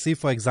targets. I see,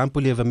 for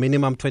example, you have a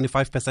minimum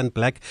 25%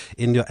 black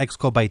in your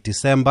ExCo by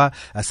December.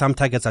 Some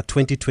targets are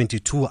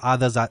 2022,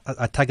 others are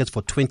targets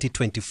for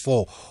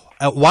 2024.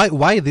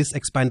 Why this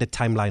expanded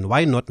timeline?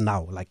 Why not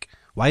now?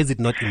 Why is it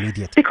not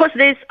immediate? Because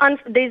there's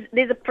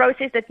a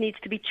process that needs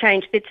to be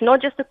changed. It's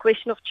not just a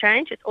question of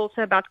change. It's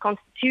also about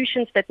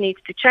constitutions that needs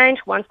to change.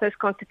 Once those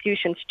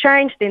constitutions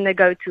change, then they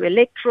go to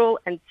electoral,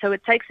 and so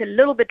it takes a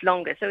little bit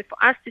longer. So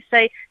for us to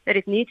say that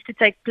it needs to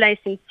take place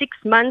in 6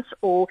 months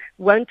or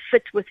won't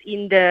fit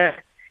within the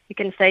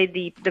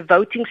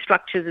voting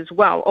structures as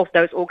well of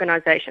those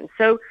organizations.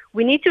 So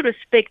we need to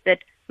respect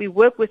that we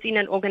work within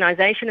an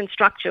organization and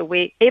structure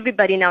where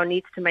everybody now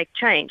needs to make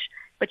change.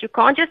 But you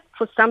can't just,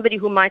 for somebody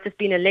who might have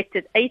been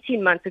elected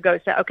 18 months ago,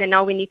 say, okay,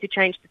 now we need to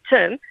change the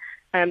term.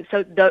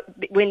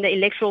 When the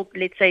electoral,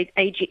 let's say,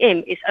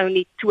 AGM is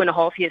only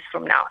 2.5 years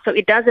from now. So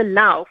it does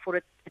allow for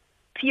a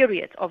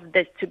period of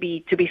this to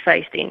be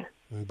phased in.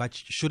 But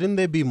shouldn't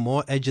there be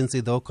more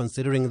urgency, though,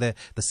 considering the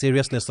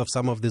seriousness of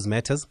some of these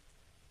matters?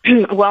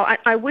 Well,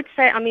 I would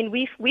say,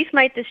 we've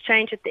made this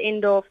change at the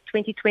end of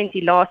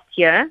 2020 last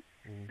year.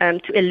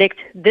 To elect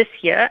this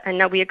year, and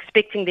now we're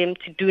expecting them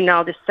to do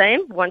now the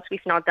same once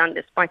we've now done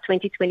this by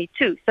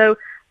 2022. So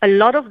a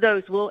lot of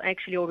those will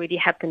actually already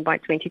happen by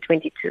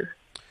 2022.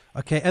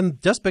 Okay,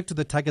 and just back to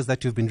the targets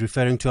that you've been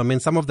referring to.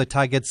 Some of the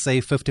targets say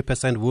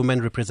 50%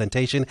 women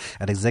representation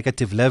at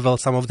executive level.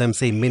 Some of them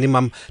say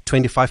minimum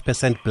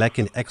 25% black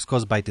in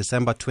ExCos by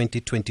December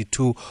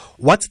 2022.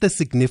 What's the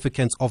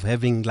significance of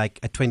having like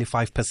a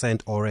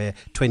 25% or a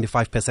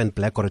 25%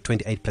 black or a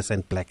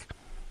 28% black?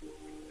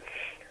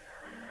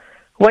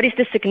 What is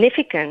the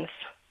significance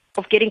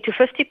of getting to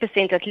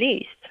 50% at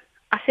least?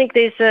 I think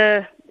there's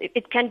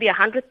it can be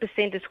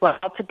 100% as well,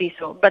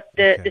 Tabiso. But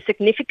the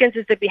significance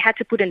is that we had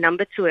to put a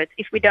number to it.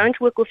 If we don't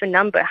work with a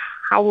number,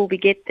 how will we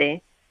get there?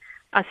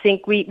 I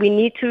think we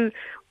need to,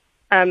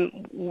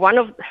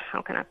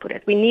 how can I put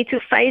it? We need to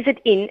phase it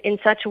in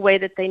such a way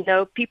that they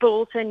know people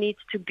also need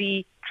to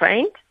be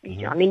trained.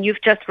 Mm-hmm. I mean,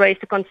 you've just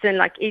raised a concern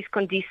like, is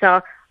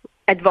Kondisa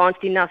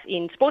advanced enough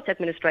in sports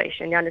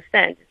administration? You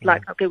understand? It's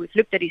like, okay, we've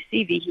looked at his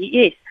CV,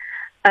 he is.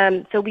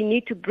 So we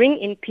need to bring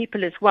in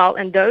people as well,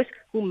 and those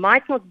who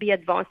might not be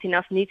advanced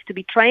enough needs to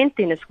be trained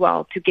in as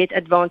well to get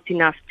advanced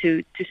enough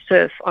to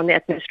serve on the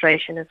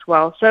administration as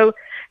well. So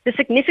the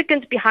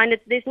significance behind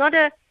it,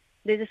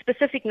 there's a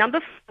specific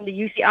number from the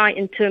UCI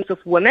in terms of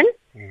women.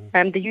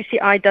 The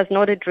UCI does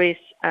not address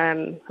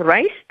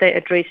race, they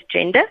address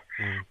gender,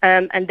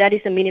 and that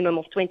is a minimum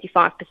of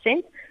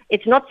 25%.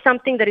 It's not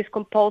something that is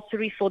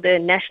compulsory for the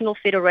national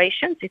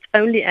federations. It's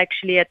only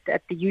actually at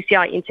the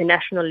UCI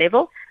international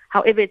level.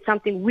 However, it's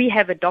something we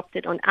have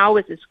adopted on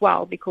ours as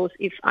well, because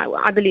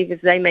I believe if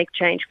they make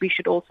change, we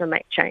should also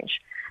make change.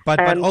 But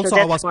also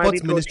our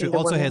sports ministry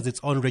also has its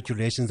own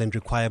regulations and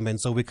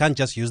requirements, so we can't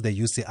just use the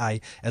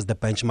UCI as the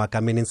benchmark.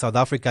 I mean, in South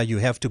Africa, you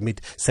have to meet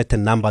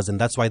certain numbers, and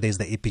that's why there's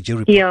the APG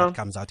report that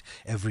comes out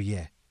every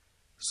year.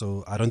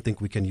 So I don't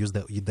think we can use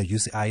the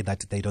UCI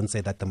that they don't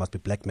say that there must be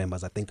black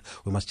members. I think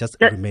we must just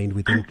remain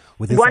within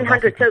 100, South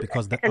Africa,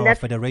 because our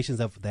federations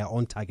have their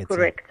own targets.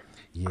 Correct.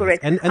 Yes.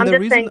 Correct. And I'm the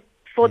just reason, saying,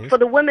 for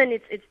the women,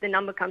 it's the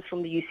number comes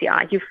from the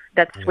UCI.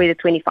 That's where the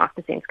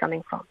 25% is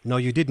coming from. No,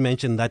 you did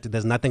mention that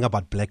there's nothing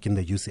about black in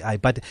the UCI,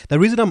 but the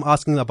reason I'm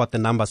asking about the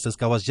numbers,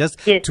 Siska, was just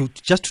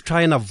to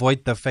try and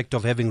avoid the fact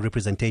of having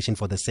representation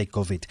for the sake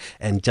of it,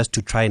 and just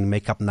to try and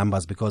make up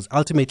numbers, because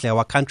ultimately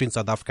our country in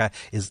South Africa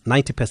is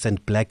 90%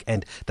 black,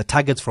 and the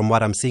targets from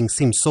what I'm seeing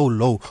seem so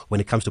low when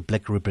it comes to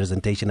black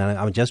representation, and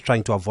I'm just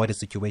trying to avoid a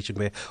situation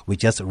where we're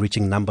just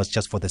reaching numbers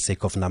just for the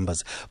sake of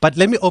numbers. But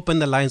let me open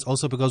the lines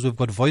also, because we've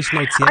got voice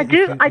notes here.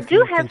 I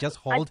do have. Just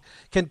hold.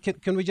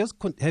 Can we just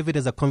have it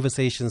as a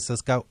conversation,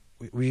 Siska?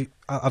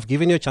 I've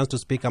given you a chance to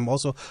speak. I'm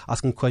also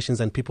asking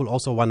questions, and people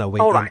also want to weigh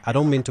in. I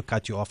don't mean to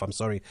cut you off. I'm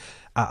sorry.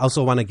 I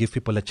also want to give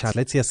people a chance.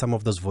 Let's hear some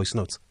of those voice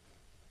notes.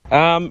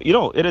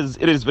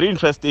 It is very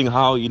interesting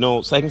how,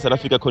 Cycling South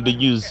Africa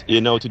continues,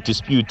 to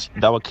dispute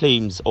our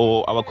claims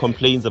or our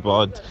complaints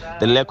about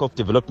the lack of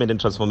development and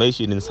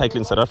transformation in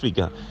Cycling South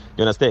Africa.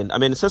 You understand? I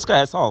mean, Siska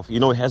herself,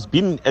 has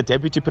been a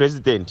deputy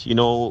president,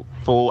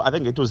 for, I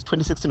think it was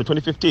 2016 or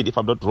 2015, if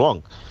I'm not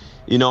wrong,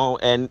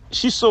 and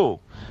she saw.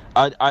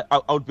 I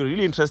would be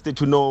really interested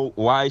to know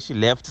why she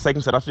left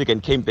Cycling South Africa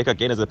and came back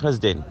again as a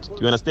president.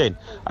 Do you understand?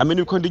 I mean,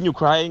 we continue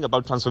crying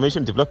about transformation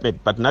and development,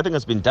 but nothing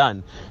has been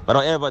done. But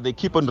however, they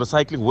keep on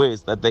recycling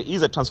words that there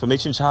is a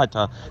transformation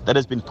charter that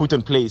has been put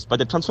in place. But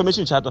the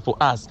transformation charter for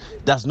us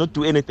does not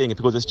do anything,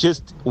 because it's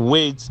just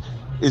words.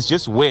 It's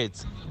just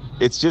words.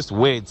 It's just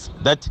words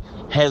that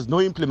has no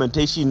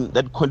implementation,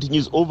 that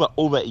continues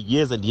over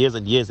years and years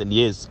and years and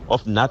years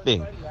of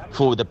nothing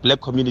for the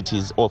black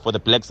communities or for the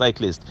black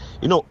cyclists.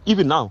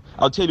 Even now,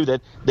 I'll tell you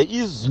that there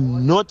is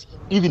not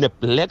even a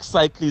black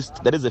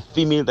cyclist that is a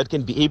female that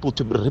can be able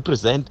to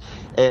represent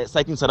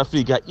Cycling South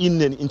Africa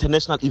in an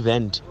international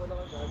event.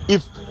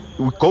 If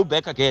we go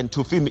back again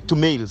to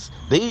males,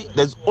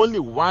 there's only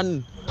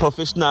one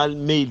professional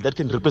male that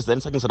can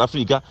represent Cycling South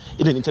Africa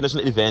in an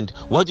international event.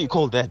 What do you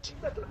call that?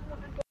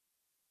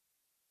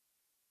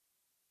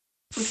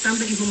 For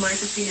somebody who might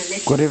have been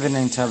elected. Good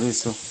evening,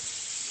 Tabiso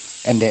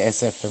and the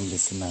SFM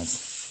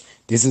listeners.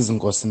 This is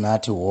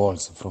Nkosinathi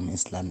Walls from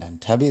East London.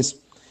 Tabiso,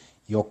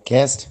 your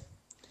guest,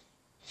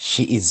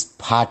 she is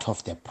part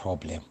of the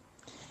problem.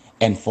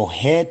 And for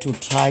her to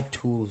try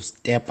to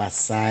step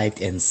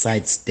aside and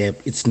sidestep,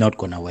 it's not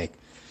going to work.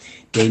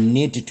 They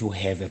need to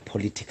have a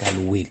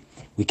political will.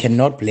 We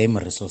cannot blame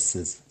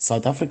resources.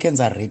 South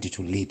Africans are ready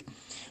to lead.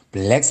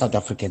 Black South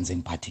Africans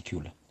in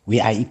particular. We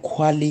are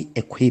equally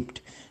equipped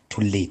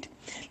to lead.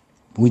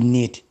 We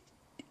need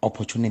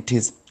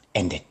opportunities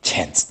and a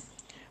chance.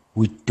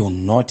 We do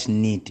not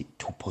need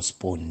to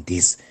postpone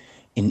this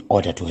in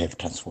order to have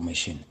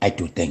transformation. I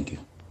do thank you.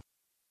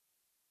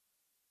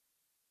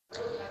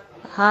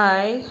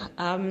 Hi,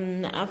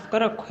 I've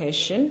got a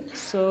question.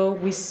 So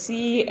we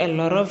see a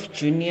lot of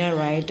junior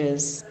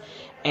riders,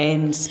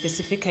 and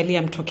specifically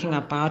I'm talking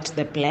about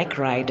the black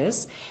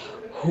riders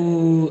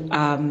who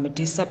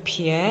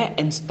disappear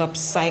and stop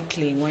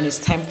cycling when it's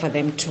time for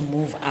them to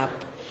move up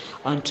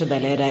onto the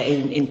ladder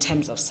in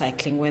terms of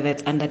cycling, whether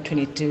it's under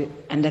 22,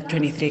 under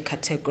 23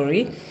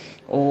 category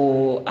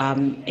or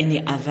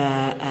any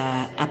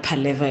other upper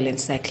level in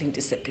cycling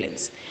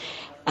disciplines.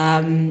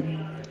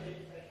 I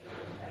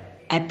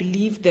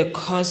believe the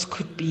cause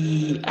could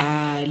be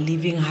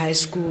leaving high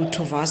school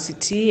to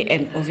varsity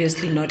and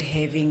obviously not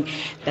having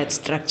that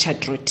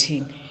structured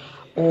routine,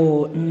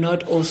 or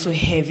not also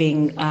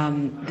having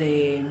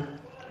the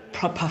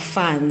proper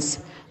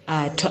funds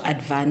to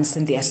advance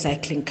in their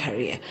cycling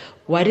career.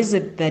 What is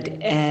it that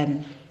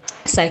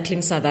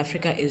Cycling South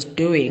Africa is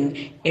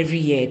doing every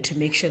year to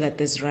make sure that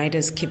these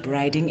riders keep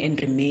riding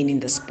and remain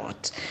in the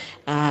sport?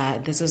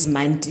 This is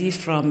Manti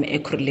from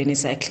Ekurhuleni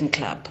Cycling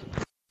Club.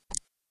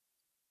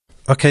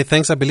 Okay,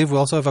 thanks. I believe we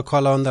also have a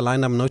caller on the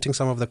line. I'm noting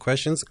some of the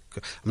questions.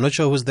 I'm not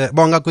sure who's there.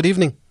 Bonga, good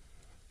evening.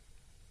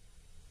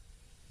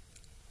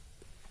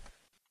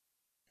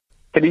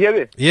 Can you hear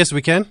me? Yes,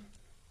 we can.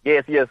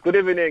 Yes. Good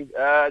evening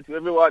to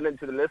everyone and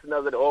to the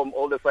listeners at home,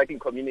 all the cycling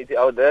community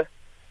out there.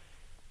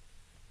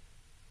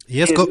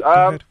 Yes, go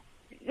ahead.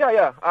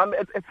 Yeah.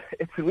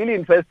 It's really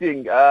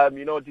interesting,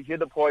 to hear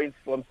the points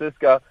from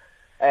Siska,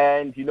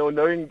 and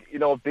knowing,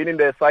 being in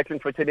the cycling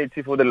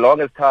fraternity for the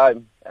longest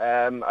time.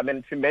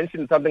 She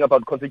mentioned something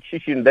about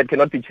constitution that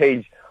cannot be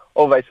changed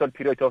over a short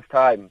period of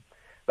time.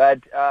 But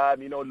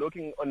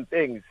looking on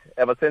things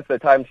ever since the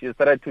time she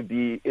started to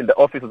be in the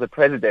office of the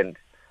president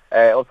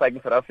of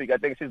Cycling South Africa, I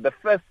think she's the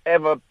first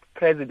ever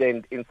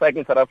president in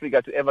Cycling South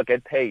Africa to ever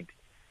get paid.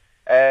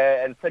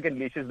 And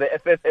secondly, she's the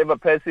first ever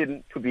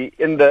person to be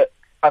in the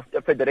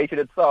federation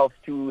itself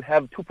to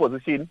have two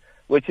positions,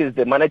 which is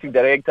the managing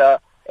director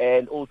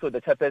and also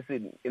the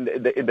chairperson in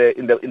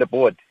the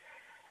board.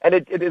 And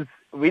it is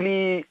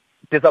really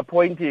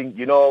disappointing,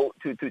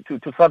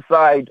 to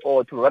subside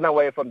or to run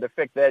away from the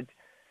fact that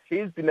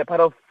she's been a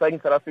part of Cycling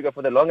South Africa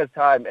for the longest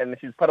time, and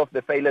she's part of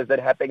the failures that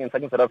happen in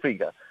Cycling South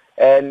Africa.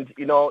 And,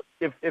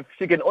 if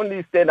she can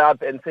only stand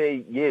up and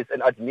say yes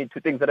and admit to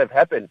things that have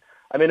happened,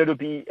 it would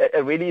be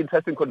a really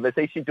interesting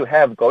conversation to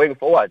have going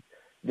forward.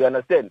 Do you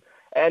understand?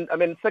 And,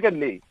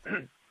 secondly,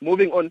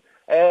 moving on,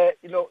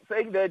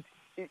 saying that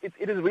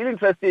it is really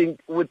interesting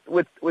with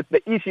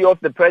the issue of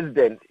the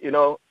president,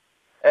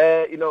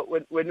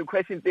 when you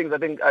question things, I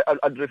think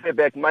I'd refer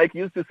back. Mike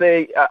used to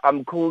say,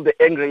 I'm called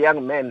the angry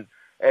young man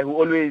who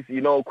always,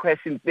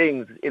 question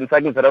things in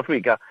Cycling South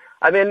Africa.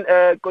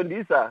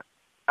 Kondisa,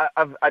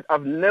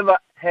 I've never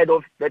heard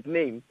of that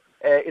name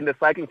in the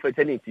cycling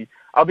fraternity.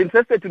 I'll be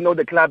interested to know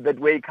the club that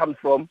where he comes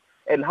from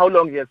and how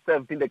long he has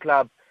served in the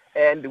club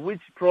and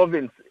which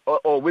province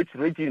or which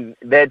region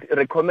that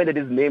recommended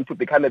his name to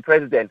become a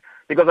president.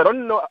 Because I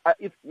don't know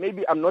if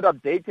maybe I'm not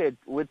updated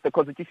with the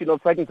constitution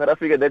of Cycling South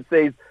Africa that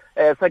says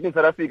Cycling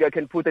South Africa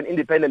can put an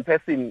independent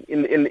person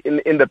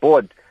in the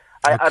board.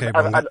 Okay,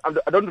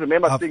 I don't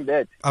remember seeing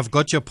that. I've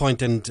got your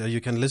point, and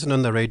you can listen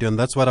on the radio, and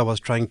that's what I was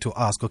trying to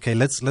ask. Okay,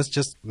 let's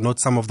just note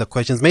some of the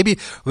questions. Maybe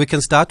we can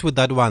start with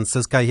that one.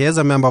 Siska, here's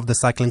a member of the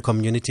cycling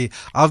community.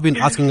 I've been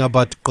asking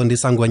about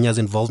Kondisa Ngwenya's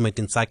involvement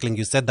in cycling.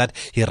 You said that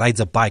he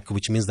rides a bike,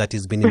 which means that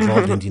he's been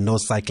involved and he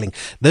knows cycling.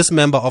 This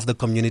member of the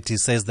community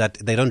says that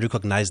they don't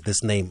recognize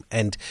this name.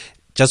 And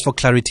just for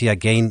clarity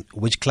again,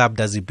 which club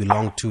does he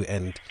belong to?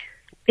 And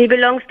he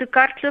belongs to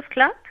Kartkloof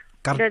Club.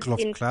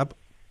 Kartkloof Club?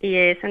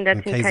 Yes, and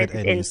that's in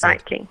KZN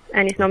Cycling.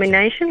 And his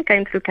nomination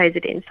came through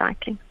KZN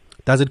Cycling.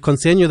 Does it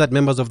concern you that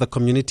members of the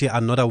community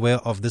are not aware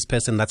of this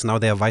person that's now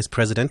their vice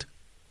president?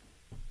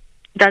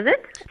 Does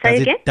it?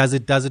 Say again? Does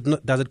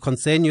it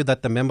concern you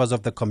that the members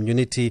of the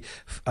community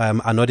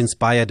are not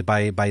inspired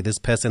by this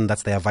person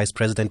that's their vice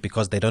president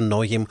because they don't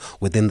know him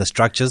within the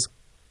structures?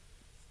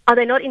 Are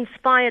they not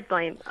inspired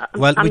by him?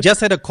 Well, we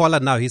just had a caller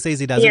now. He says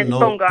he doesn't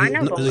know. Bonga, I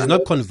know Bonga. He's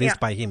not convinced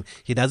by him.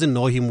 He doesn't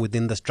know him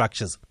within the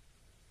structures.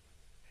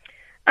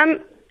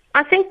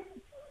 I think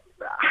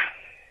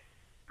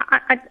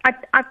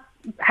I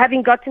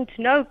having gotten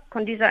to know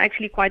Kondisa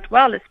actually quite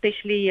well,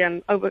 especially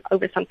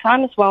over some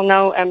time as well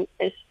now,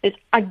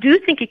 I do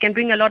think he can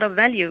bring a lot of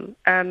value,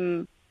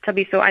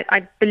 Tabi. So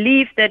I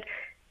believe that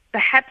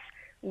perhaps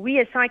we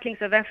as Cycling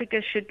South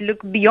Africa should look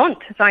beyond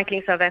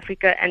Cycling South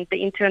Africa and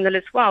the internal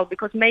as well,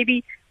 because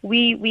maybe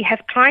we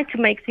have tried to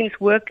make things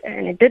work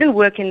and it didn't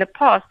work in the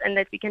past, and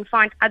that we can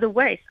find other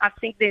ways. I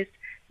think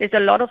there's a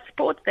lot of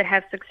sports that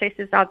have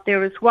successes out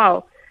there as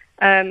well.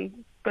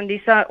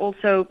 Kondisa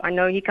also, I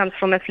know he comes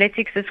from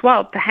athletics as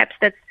well. Perhaps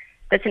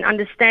that's an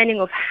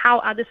understanding of how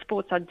other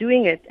sports are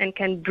doing it and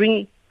can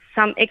bring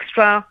some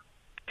extra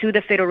to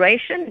the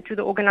federation, to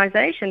the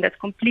organization that's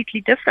completely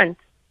different.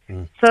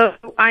 So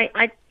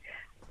I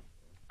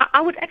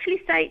would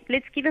actually say,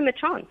 let's give him a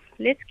chance.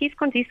 Let's give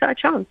Kondisa a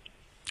chance.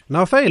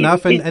 Now, fair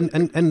enough,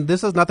 and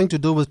this has nothing to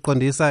do with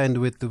Kondisa and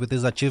with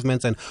his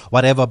achievements and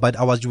whatever, but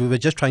we were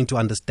just trying to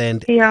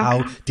understand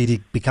how did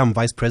he become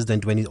vice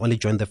president when he only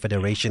joined the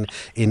federation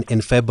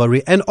in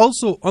February. And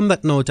also, on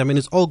that note,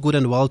 it's all good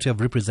and well to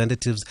have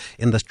representatives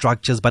in the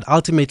structures, but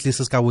ultimately,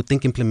 Siska, I would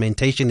think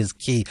implementation is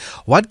key.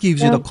 What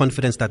gives you the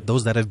confidence that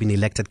those that have been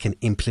elected can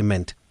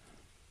implement?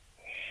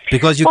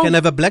 Because you can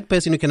have a black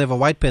person, you can have a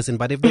white person,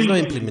 but if there's no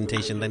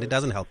implementation, then it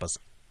doesn't help us.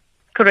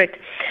 Correct.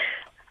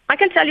 I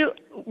can tell you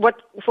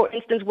for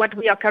instance, what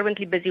we are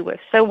currently busy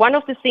with. So one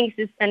of the things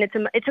is, and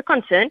it's a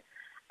concern,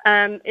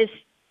 is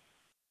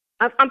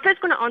I'm first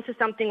going to answer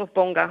something of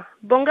Bonga.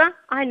 Bonga,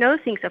 I know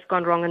things have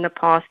gone wrong in the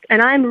past,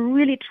 and I'm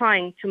really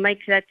trying to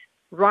make that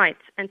right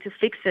and to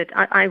fix it.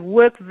 I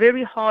work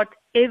very hard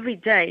every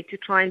day to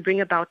try and bring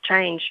about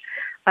change.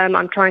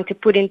 I'm trying to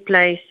put in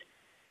place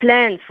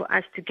plans for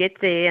us to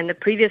get there. And the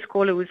previous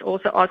caller was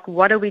also asked,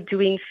 what are we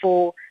doing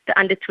for the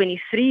under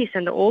 23s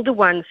and the older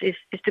ones, is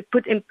to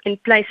put in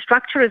place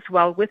structure as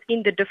well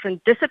within the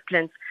different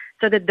disciplines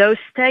so that those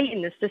stay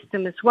in the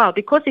system as well,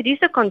 because it is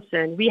a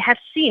concern. We have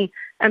seen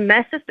a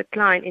massive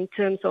decline in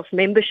terms of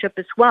membership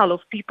as well, of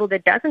people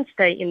that doesn't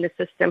stay in the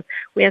system.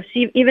 We have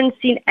even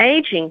seen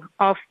aging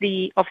of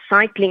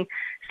cycling,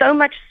 so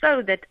much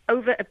so that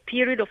over a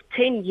period of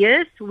 10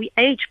 years, we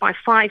age by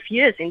 5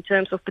 years in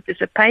terms of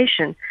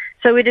participation.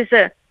 So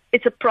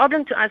it's a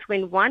problem to us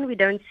when, one, we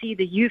don't see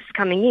the youth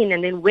coming in,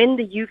 and then when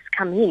the youth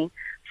come in,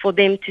 for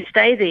them to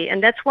stay there.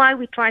 And that's why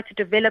we try to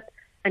develop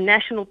a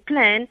national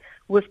plan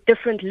with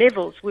different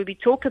levels, where we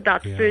talk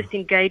about first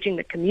engaging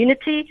the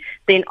community,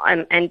 then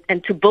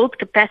and to build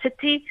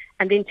capacity,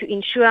 and then to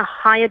ensure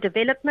higher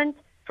development,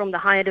 from the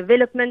higher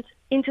development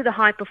into the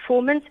high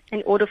performance,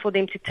 in order for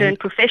them to turn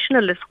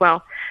professional as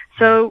well.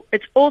 So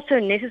it's also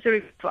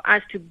necessary for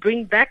us to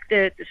bring back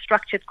the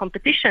structured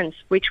competitions,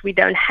 which we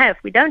don't have.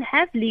 We don't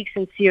have leagues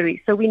and series,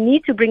 so we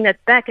need to bring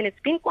that back. And it's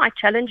been quite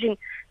challenging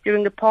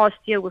during the past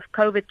year with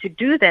COVID to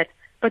do that,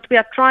 but we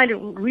are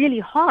trying really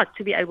hard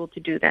to be able to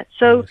do that.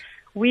 So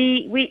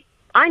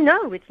I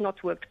know it's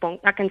not worked.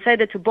 I can say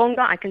that to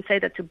Bonga, I can say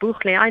that to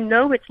Buchle. I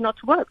know it's not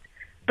worked.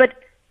 But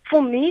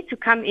for me to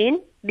come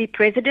in, be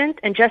president,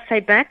 and just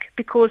sit back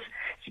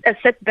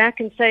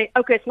and say,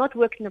 okay, it's not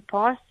worked in the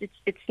past,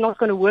 it's not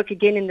going to work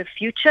again in the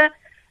future,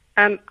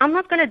 I'm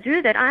not going to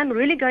do that. I'm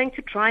really going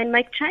to try and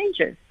make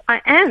changes.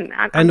 I am.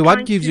 And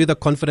what gives you the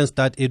confidence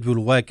that it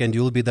will work and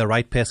you'll be the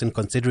right person,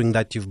 considering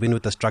that you've been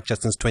with the structure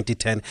since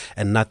 2010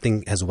 and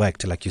nothing has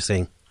worked, like you're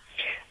saying?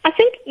 I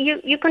think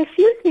you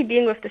confuse me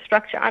being with the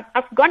structure.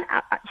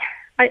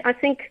 I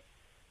think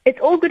it's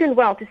all good and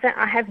well to say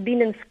I have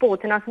been in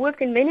sport, and I've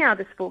worked in many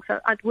other sports.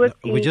 I've worked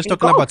We're just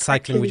talking about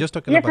cycling. We're just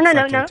talking about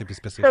cycling, to be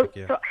specific.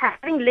 So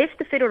having left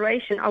the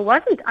federation, I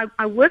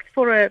worked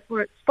for a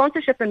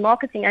sponsorship and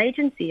marketing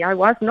agency. I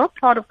was not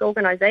part of the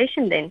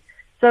organization then.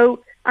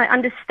 So I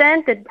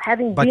understand that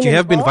having But been you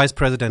have been involved, vice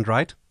president,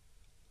 right?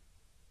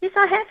 Yes,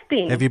 I have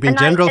been. Have you been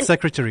general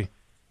secretary?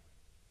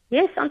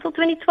 Yes, until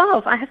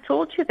 2012. I have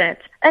told you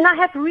that. And I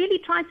have really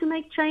tried to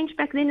make change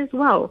back then as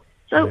well.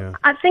 So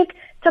I think,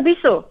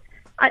 Tabiso,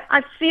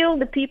 I feel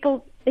the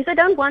people, if they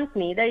don't want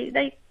me,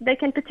 they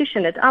can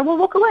petition it. I will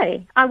walk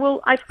away.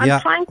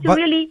 I'm trying to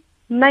really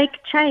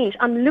make change.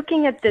 I'm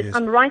looking at this. Yes.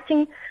 I'm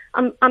writing.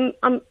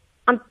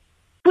 I'm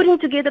putting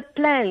together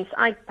plans.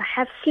 I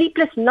have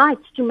sleepless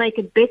nights to make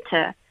it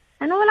better.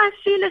 And all I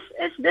feel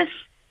is this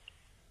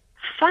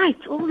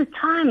fight all the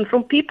time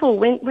from people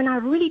when I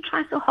really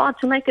try so hard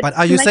to make it. But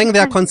are you saying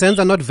their concerns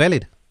are not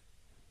valid?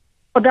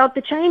 About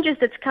the changes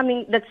that's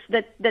coming,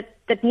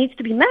 that needs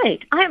to be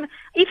made.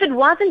 If it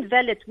wasn't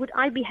valid, would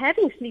I be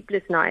having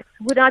sleepless nights?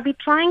 Would I be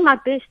trying my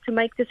best to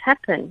make this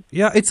happen?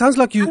 Yeah, it sounds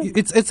like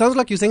it sounds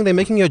like you're saying they're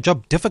making your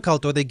job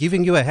difficult, or they're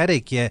giving you a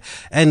headache here.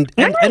 And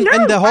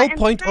the whole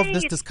point of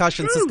this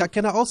discussion, Siska,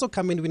 can I also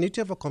come in? We need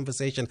to have a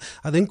conversation.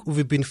 I think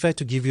we've been fair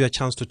to give you a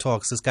chance to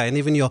talk, Siska, and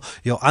even your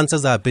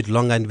answers are a bit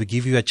longer, and we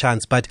give you a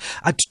chance. But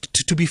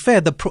to be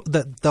fair,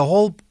 the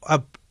whole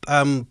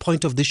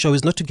point of this show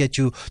is not to get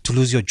you to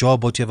lose your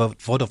job or to have a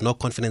vote of no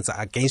confidence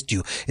against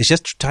you. It's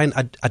just to try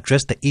and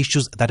address the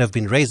issues that have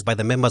been raised by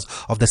the members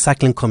of the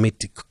cycling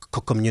community.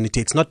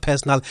 It's not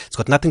personal. It's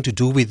got nothing to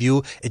do with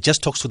you. It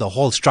just talks to the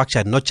whole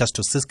structure, not just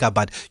to Siska,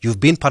 but you've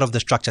been part of the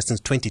structure since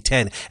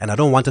 2010, and I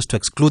don't want us to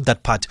exclude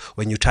that part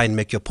when you try and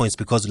make your points,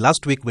 because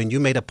last week when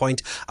you made a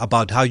point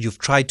about how you've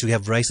tried to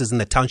have races in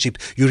the township,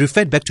 you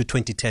referred back to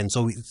 2010,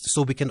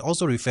 so we can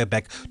also refer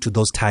back to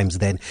those times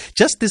then.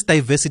 Just this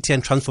diversity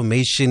and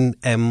transformation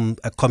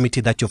a committee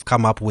that you've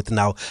come up with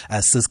now,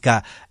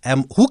 Siska,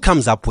 who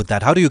comes up with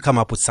that? How do you come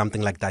up with something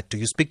like that? Do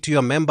you speak to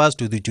your members?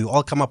 Do you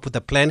all come up with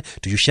a plan?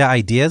 Do you share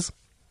ideas?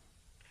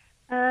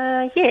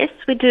 Yes,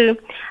 we do.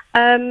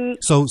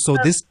 So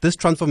this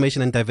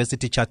transformation and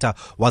diversity charter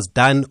was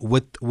done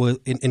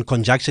in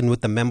conjunction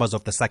with the members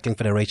of the Cycling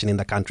Federation in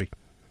the country?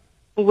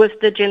 With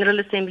the General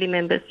Assembly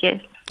members,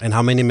 yes. And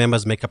how many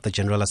members make up the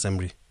General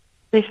Assembly?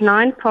 There's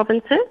 9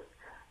 provinces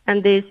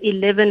and there's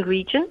 11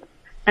 regions.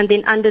 And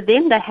then under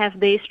them, they have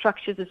their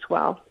structures as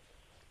well.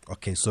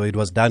 Okay, so it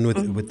was done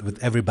with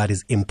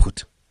everybody's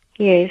input.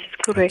 Yes,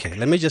 correct. Okay,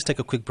 let me just take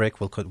a quick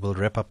break. We'll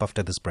wrap up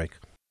after this break.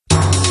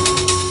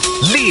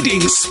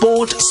 Leading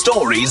sport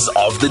stories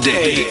of the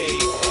day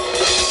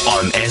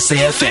on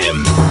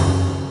SAFM.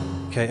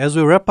 Okay, as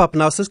we wrap up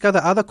now, Siska,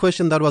 the other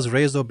question that was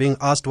raised or being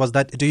asked was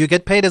that, do you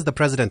get paid as the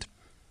president?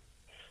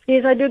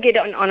 Yes, I do get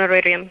an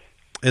honorarium.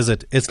 Is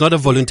it? It's not a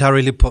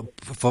voluntarily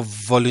for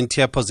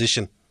volunteer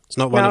position. It's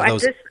not one of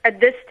those.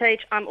 At this stage,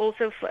 I'm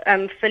also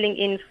filling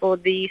in for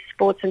the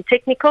sports and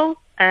technical,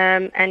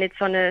 and it's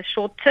on a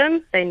short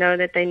term. They know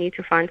that they need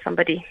to find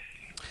somebody.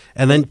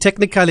 And then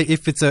technically,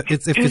 if it's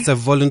a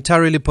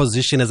voluntarily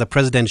position as a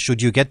president,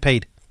 should you get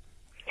paid?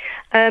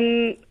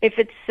 If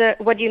it's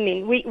what do you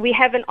mean? We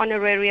have an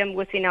honorarium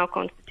within our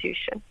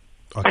constitution,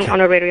 an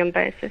honorarium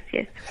basis,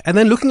 yes. And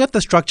then looking at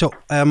the structure,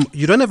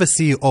 you don't have a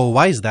CEO.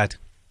 Why is that?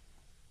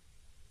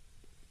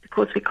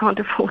 Because we can't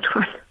afford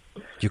one.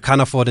 You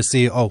can't afford a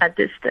CEO? At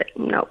this stage,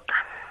 no.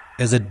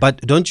 Is it?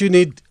 But don't you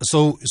need?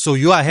 So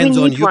you are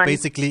hands-on. need You're one.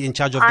 basically in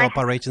charge of the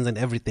operations and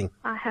everything.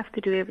 I have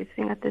to do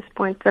everything at this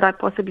point that I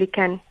possibly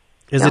can.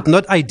 Is it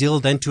not ideal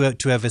then to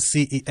have a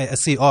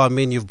CEO? I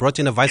mean, you've brought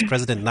in a vice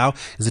president now.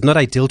 Is it not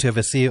ideal to have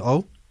a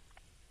CEO?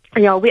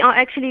 Yeah, we're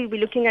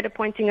looking at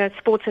appointing a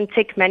sports and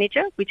tech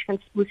manager,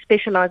 who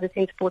specializes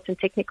in sports and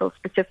technical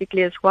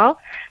specifically as well.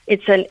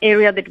 It's an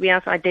area that we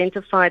have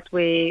identified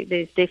where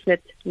there's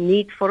definite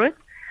need for it.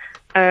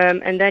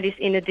 And that is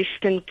in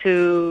addition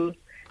to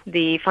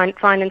the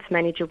finance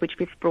manager, which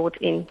we've brought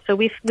in. So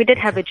we did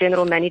have a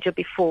general manager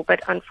before,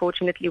 but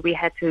unfortunately we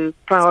had to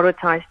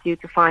prioritize due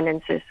to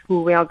finances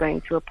who we are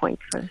going to appoint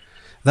first.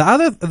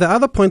 The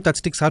other point that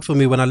sticks out for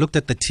me when I looked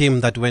at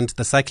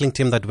the cycling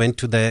team that went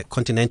to the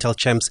Continental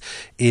Champs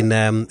in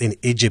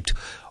Egypt,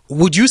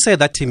 would you say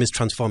that team is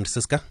transformed,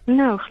 Siska?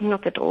 No,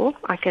 not at all.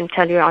 I can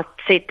tell you, I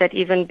said that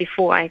even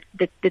before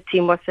the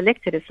team was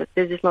selected.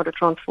 This is not a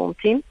transformed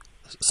team.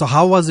 So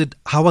how was it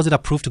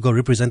approved to go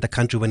represent the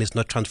country when it's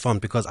not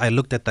transformed? Because I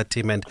looked at that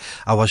team and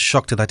I was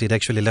shocked that it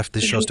actually left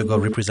the shores to go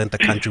represent the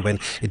country when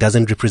it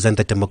doesn't represent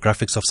the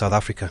demographics of South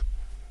Africa.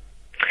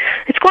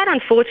 It's quite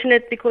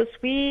unfortunate because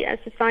we, as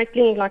a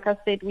cycling, like I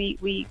said,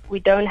 we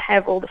don't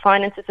have all the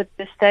finances at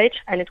this stage,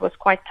 and it was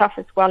quite tough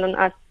as well on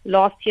us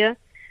last year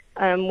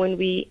when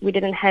we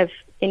didn't have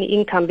any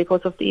income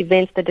because of the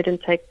events that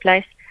didn't take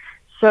place.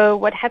 So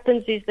what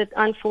happens is that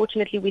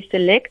unfortunately we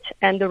select,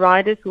 and the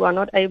riders who are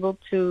not able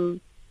to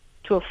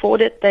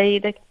afford it,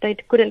 they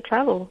couldn't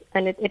travel,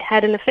 and it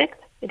had an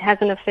effect. It has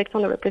an effect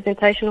on the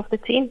representation of the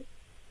team.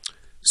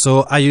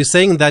 So are you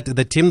saying that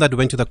the team that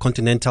went to the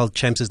Continental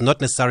Champs is not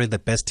necessarily the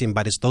best team,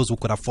 but it's those who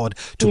could afford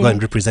to go and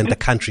represent the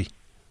country?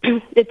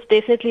 It's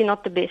definitely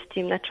not the best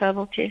team that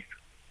traveled, yes.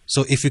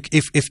 So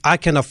if I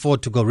can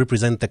afford to go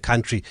represent the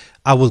country,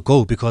 I will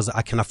go because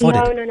I can afford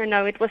it.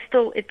 No. It was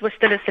still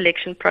a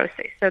selection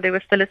process. So there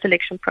was still a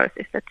selection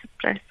process that took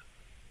place.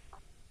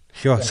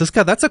 Sure,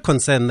 Siska, that's a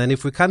concern. Then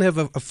if we can't have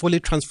a fully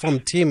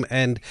transformed team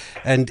and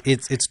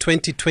it's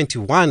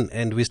 2021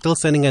 and we're still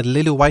sending a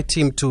lily white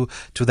team to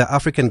the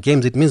African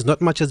Games, it means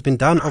not much has been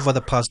done over the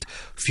past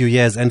few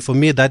years. And for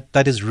me,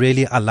 that is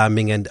really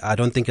alarming. And I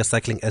don't think as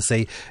Cycling SA,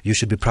 you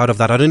should be proud of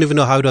that. I don't even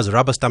know how it was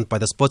rubber stamped by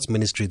the Sports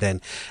Ministry then.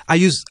 Are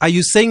you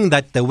saying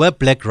that there were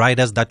black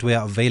riders that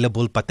were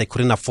available, but they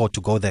couldn't afford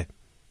to go there?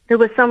 There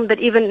were some that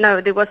even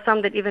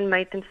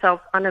made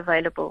themselves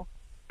unavailable,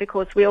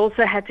 because we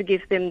also had to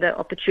give them the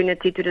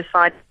opportunity to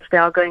decide if they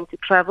are going to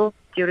travel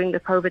during the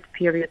COVID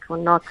period or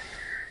not.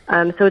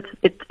 So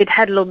it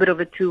had a little bit of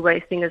a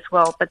two-way thing as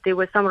well. But there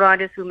were some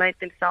riders who made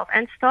themselves,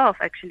 and staff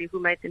actually, who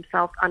made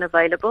themselves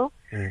unavailable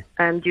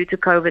due to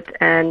COVID,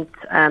 and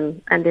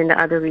then the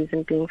other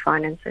reason being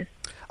finances.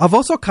 I've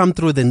also come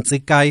through the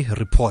Ntsikai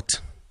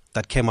report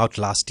that came out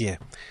last year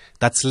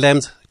that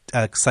slams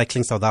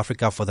Cycling South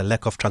Africa for the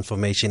lack of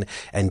transformation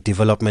and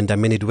development. I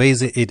mean,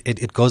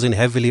 it goes in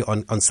heavily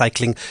on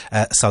Cycling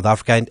South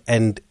Africa,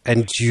 and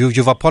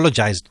you've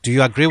apologized. Do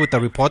you agree with the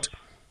report?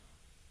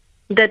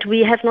 That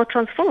we have not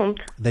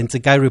transformed? The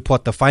Ntsikai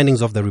report, the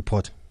findings of the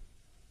report.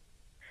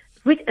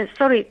 Which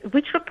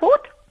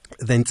report?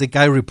 The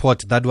Ntsikai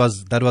report that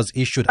was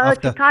issued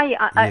after.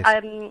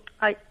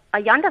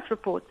 Ayanda's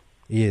report.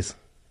 Yes.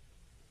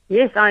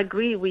 Yes, I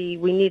agree. We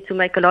need to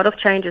make a lot of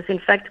changes. In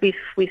fact,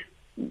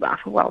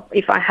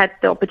 if I had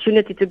the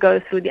opportunity to go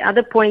through the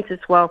other points as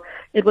well,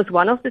 it was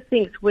one of the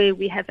things where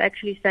we have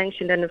actually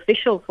sanctioned an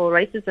official for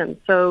racism.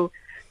 So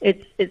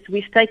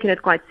we've taken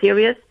it quite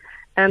serious.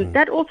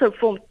 That also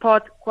formed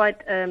quite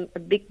a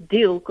big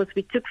deal, because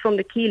we took from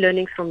the key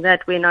learnings from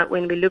that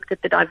when we looked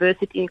at the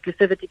diversity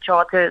inclusivity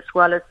charter as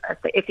well as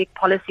the ethic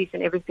policies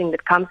and everything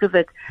that comes with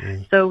it.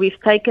 So we've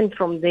taken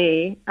from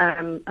there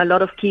a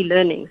lot of key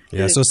learnings.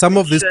 Yeah. So some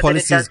of these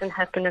policies.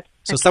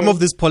 Some of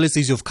these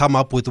policies you've come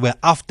up with were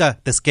after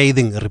the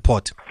scathing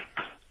report.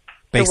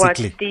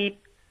 Basically.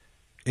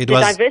 The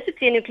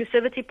diversity and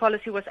inclusivity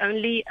policy was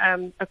only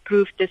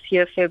approved this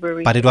year,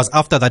 February. But it was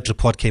after that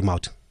report came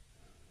out.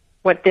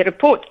 What, the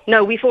report?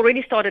 No, we've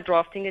already started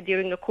drafting it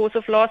during the course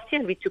of last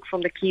year, and we took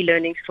from the key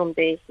learnings from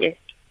there, yes.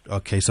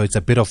 Okay, so it's a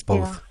bit of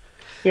both.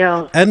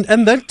 Yeah. And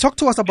then talk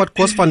to us about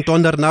Koos van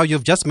Tonder now.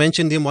 You've just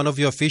mentioned him, one of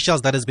your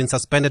officials that has been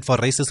suspended for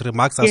racist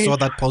remarks. I saw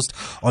that post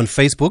on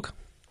Facebook.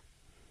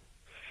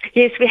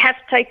 Yes, we have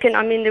taken,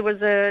 there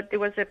was a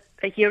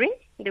hearing,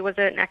 there was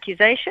an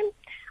accusation.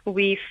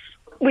 We've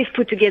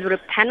put together a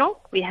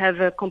panel. We have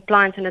a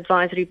compliance and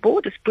advisory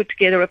board that's put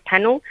together a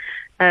panel.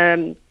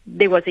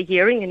 There was a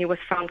hearing and he was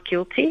found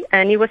guilty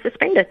and he was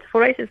suspended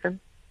for racism.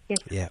 Yes.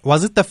 Yeah.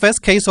 Was it the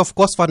first case of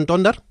Koos van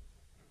Tonder?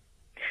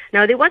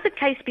 No, there was a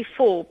case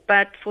before,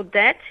 but for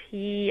that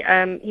he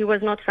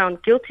was not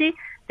found guilty.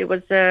 There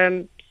was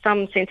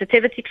some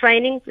sensitivity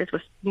training. There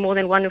was more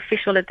than one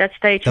official at that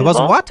stage. There was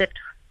what?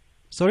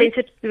 Sorry?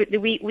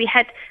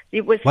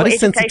 What is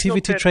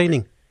sensitivity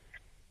training?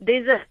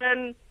 There's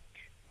a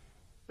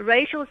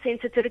racial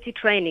sensitivity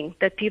training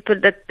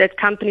that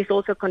companies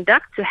also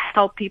conduct to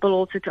help people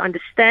also to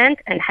understand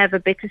and have a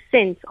better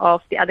sense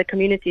of the other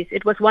communities.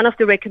 It was one of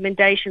the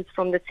recommendations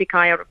from the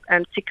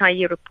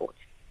Tshikai report.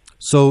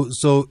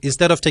 So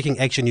instead of taking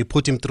action, you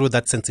put him through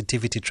that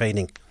sensitivity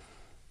training.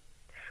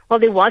 Well,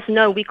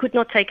 we could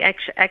not take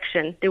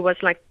action. There was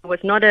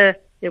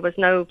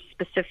no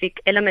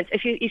specific elements.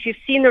 If you've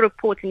seen the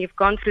report and you've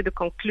gone through the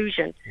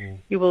conclusion,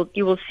 you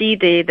will see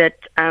there that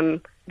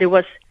there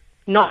was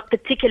not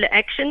particular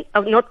action,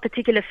 not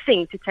particular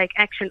thing to take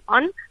action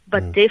on,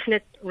 but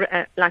definite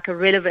a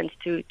relevance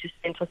to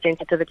central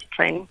sensitivity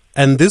training.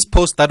 And this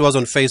post that was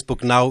on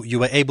Facebook, now you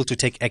were able to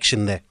take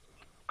action there.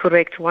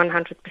 Correct,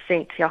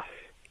 100%. Yeah.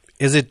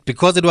 Is it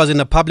because it was in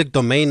a public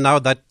domain now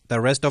that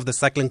the rest of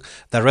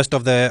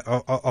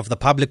the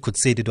public could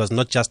see it? It was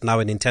not just now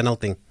an internal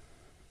thing.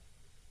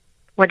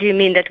 What do you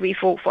mean that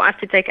for us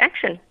to take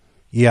action?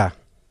 Yeah.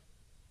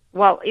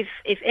 Well,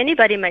 if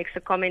anybody makes a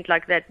comment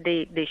like that,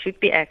 there should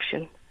be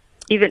action.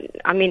 Even,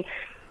 I mean,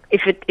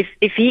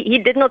 if he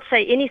did not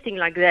say anything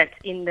like that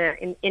in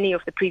any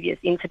of the previous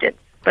incidents,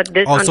 but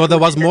this. Oh, so there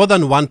was more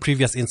than one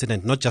previous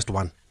incident, not just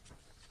one.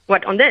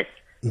 What, on this?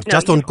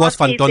 Just on Koos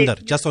van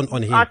Tonder, just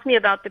on him. Ask me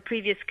about the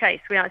previous case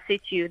where I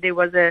said to you there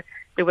was a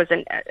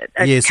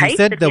yes, case you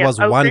said there was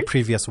one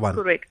previous one.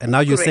 Correct. And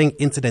now you're saying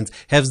incidents.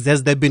 Has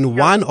there been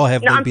one or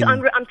have there been?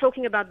 I'm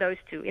talking about those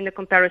two in the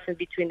comparison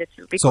between the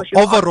two. So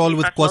overall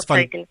with Koos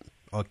van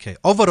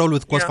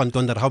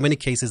Tonder, how many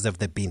cases have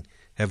there been?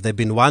 Have there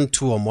been 1,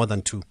 2 or more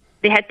than 2?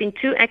 There had been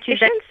 2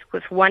 accusations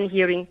with 1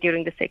 hearing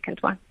during the second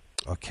one.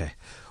 Okay.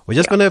 We're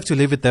just going to have to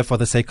leave it there for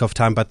the sake of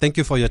time. But thank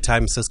you for your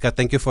time, Siska.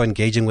 Thank you for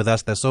engaging with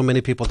us. There's so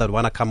many people that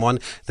want to come on.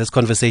 This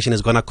conversation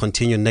is going to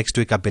continue next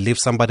week. I believe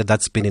somebody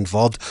that's been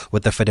involved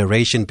with the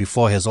Federation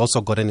before has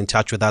also gotten in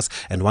touch with us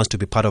and wants to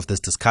be part of this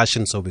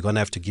discussion. So we're going to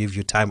have to give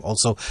you time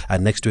also.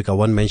 Next week, I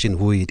won't mention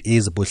who it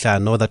is. Busha, I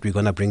know that we're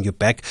going to bring you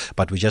back,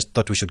 but we just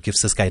thought we should give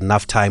Siska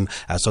enough time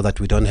so that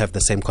we don't have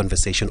the same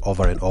conversation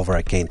over and over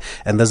again.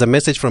 And there's a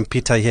message from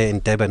Peter here in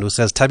Durban who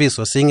says,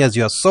 Tabiso, seeing as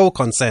you are so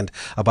concerned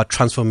about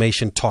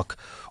transformation talk,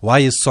 why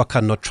is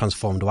soccer not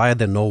transformed? Why are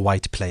there no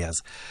white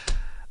players?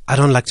 I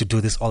don't like to do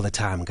this all the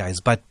time,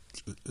 guys, but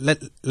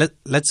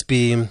let's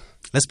be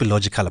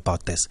logical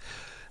about this.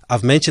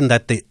 I've mentioned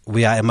that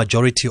we are a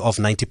majority of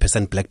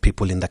 90% black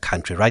people in the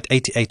country, right?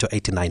 88 or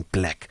 89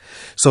 black.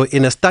 So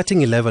in a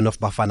starting 11 of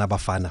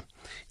Bafana,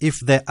 if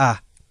there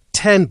are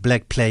 10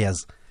 black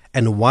players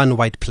and 1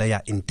 white player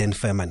in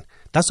Dunfermline,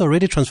 that's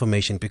already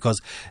transformation because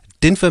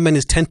Dunfermline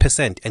is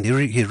 10% and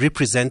he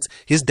represents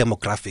his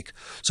demographic.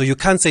 So you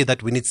can't say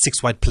that we need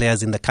 6 white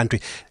players in the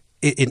country,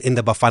 in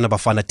the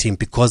Bafana team,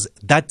 because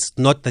that's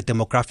not the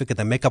demographic and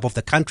the makeup of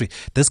the country.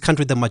 This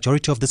country, the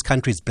majority of this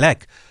country is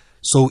black.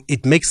 So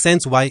it makes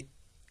sense why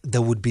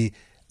there would be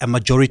a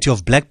majority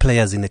of black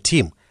players in a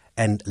team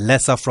and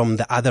lesser from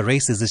the other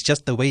races. It's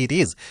just the way it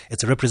is.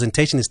 It's a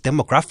representation, it's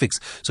demographics.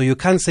 So you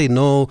can't say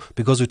no,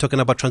 because we're talking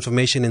about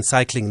transformation in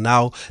cycling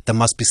now, there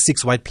must be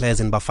 6 white players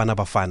in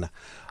Bafana.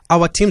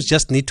 Our teams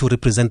just need to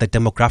represent the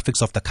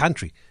demographics of the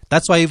country.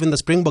 That's why even the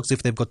Springboks,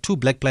 if they've got 2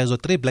 black players or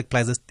 3 black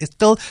players, it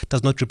still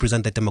does not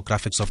represent the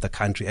demographics of the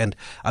country. And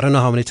I don't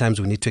know how many times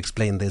we need to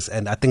explain this.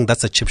 And I think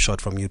that's a chip shot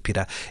from you,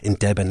 Peter, in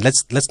Durban.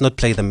 Let's not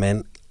play the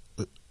man.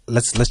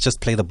 Let's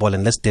just play the ball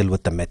and let's deal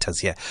with the matters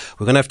here.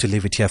 We're going to have to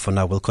leave it here for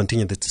now. We'll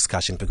continue this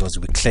discussion because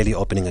we're clearly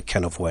opening a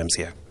can of worms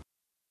here.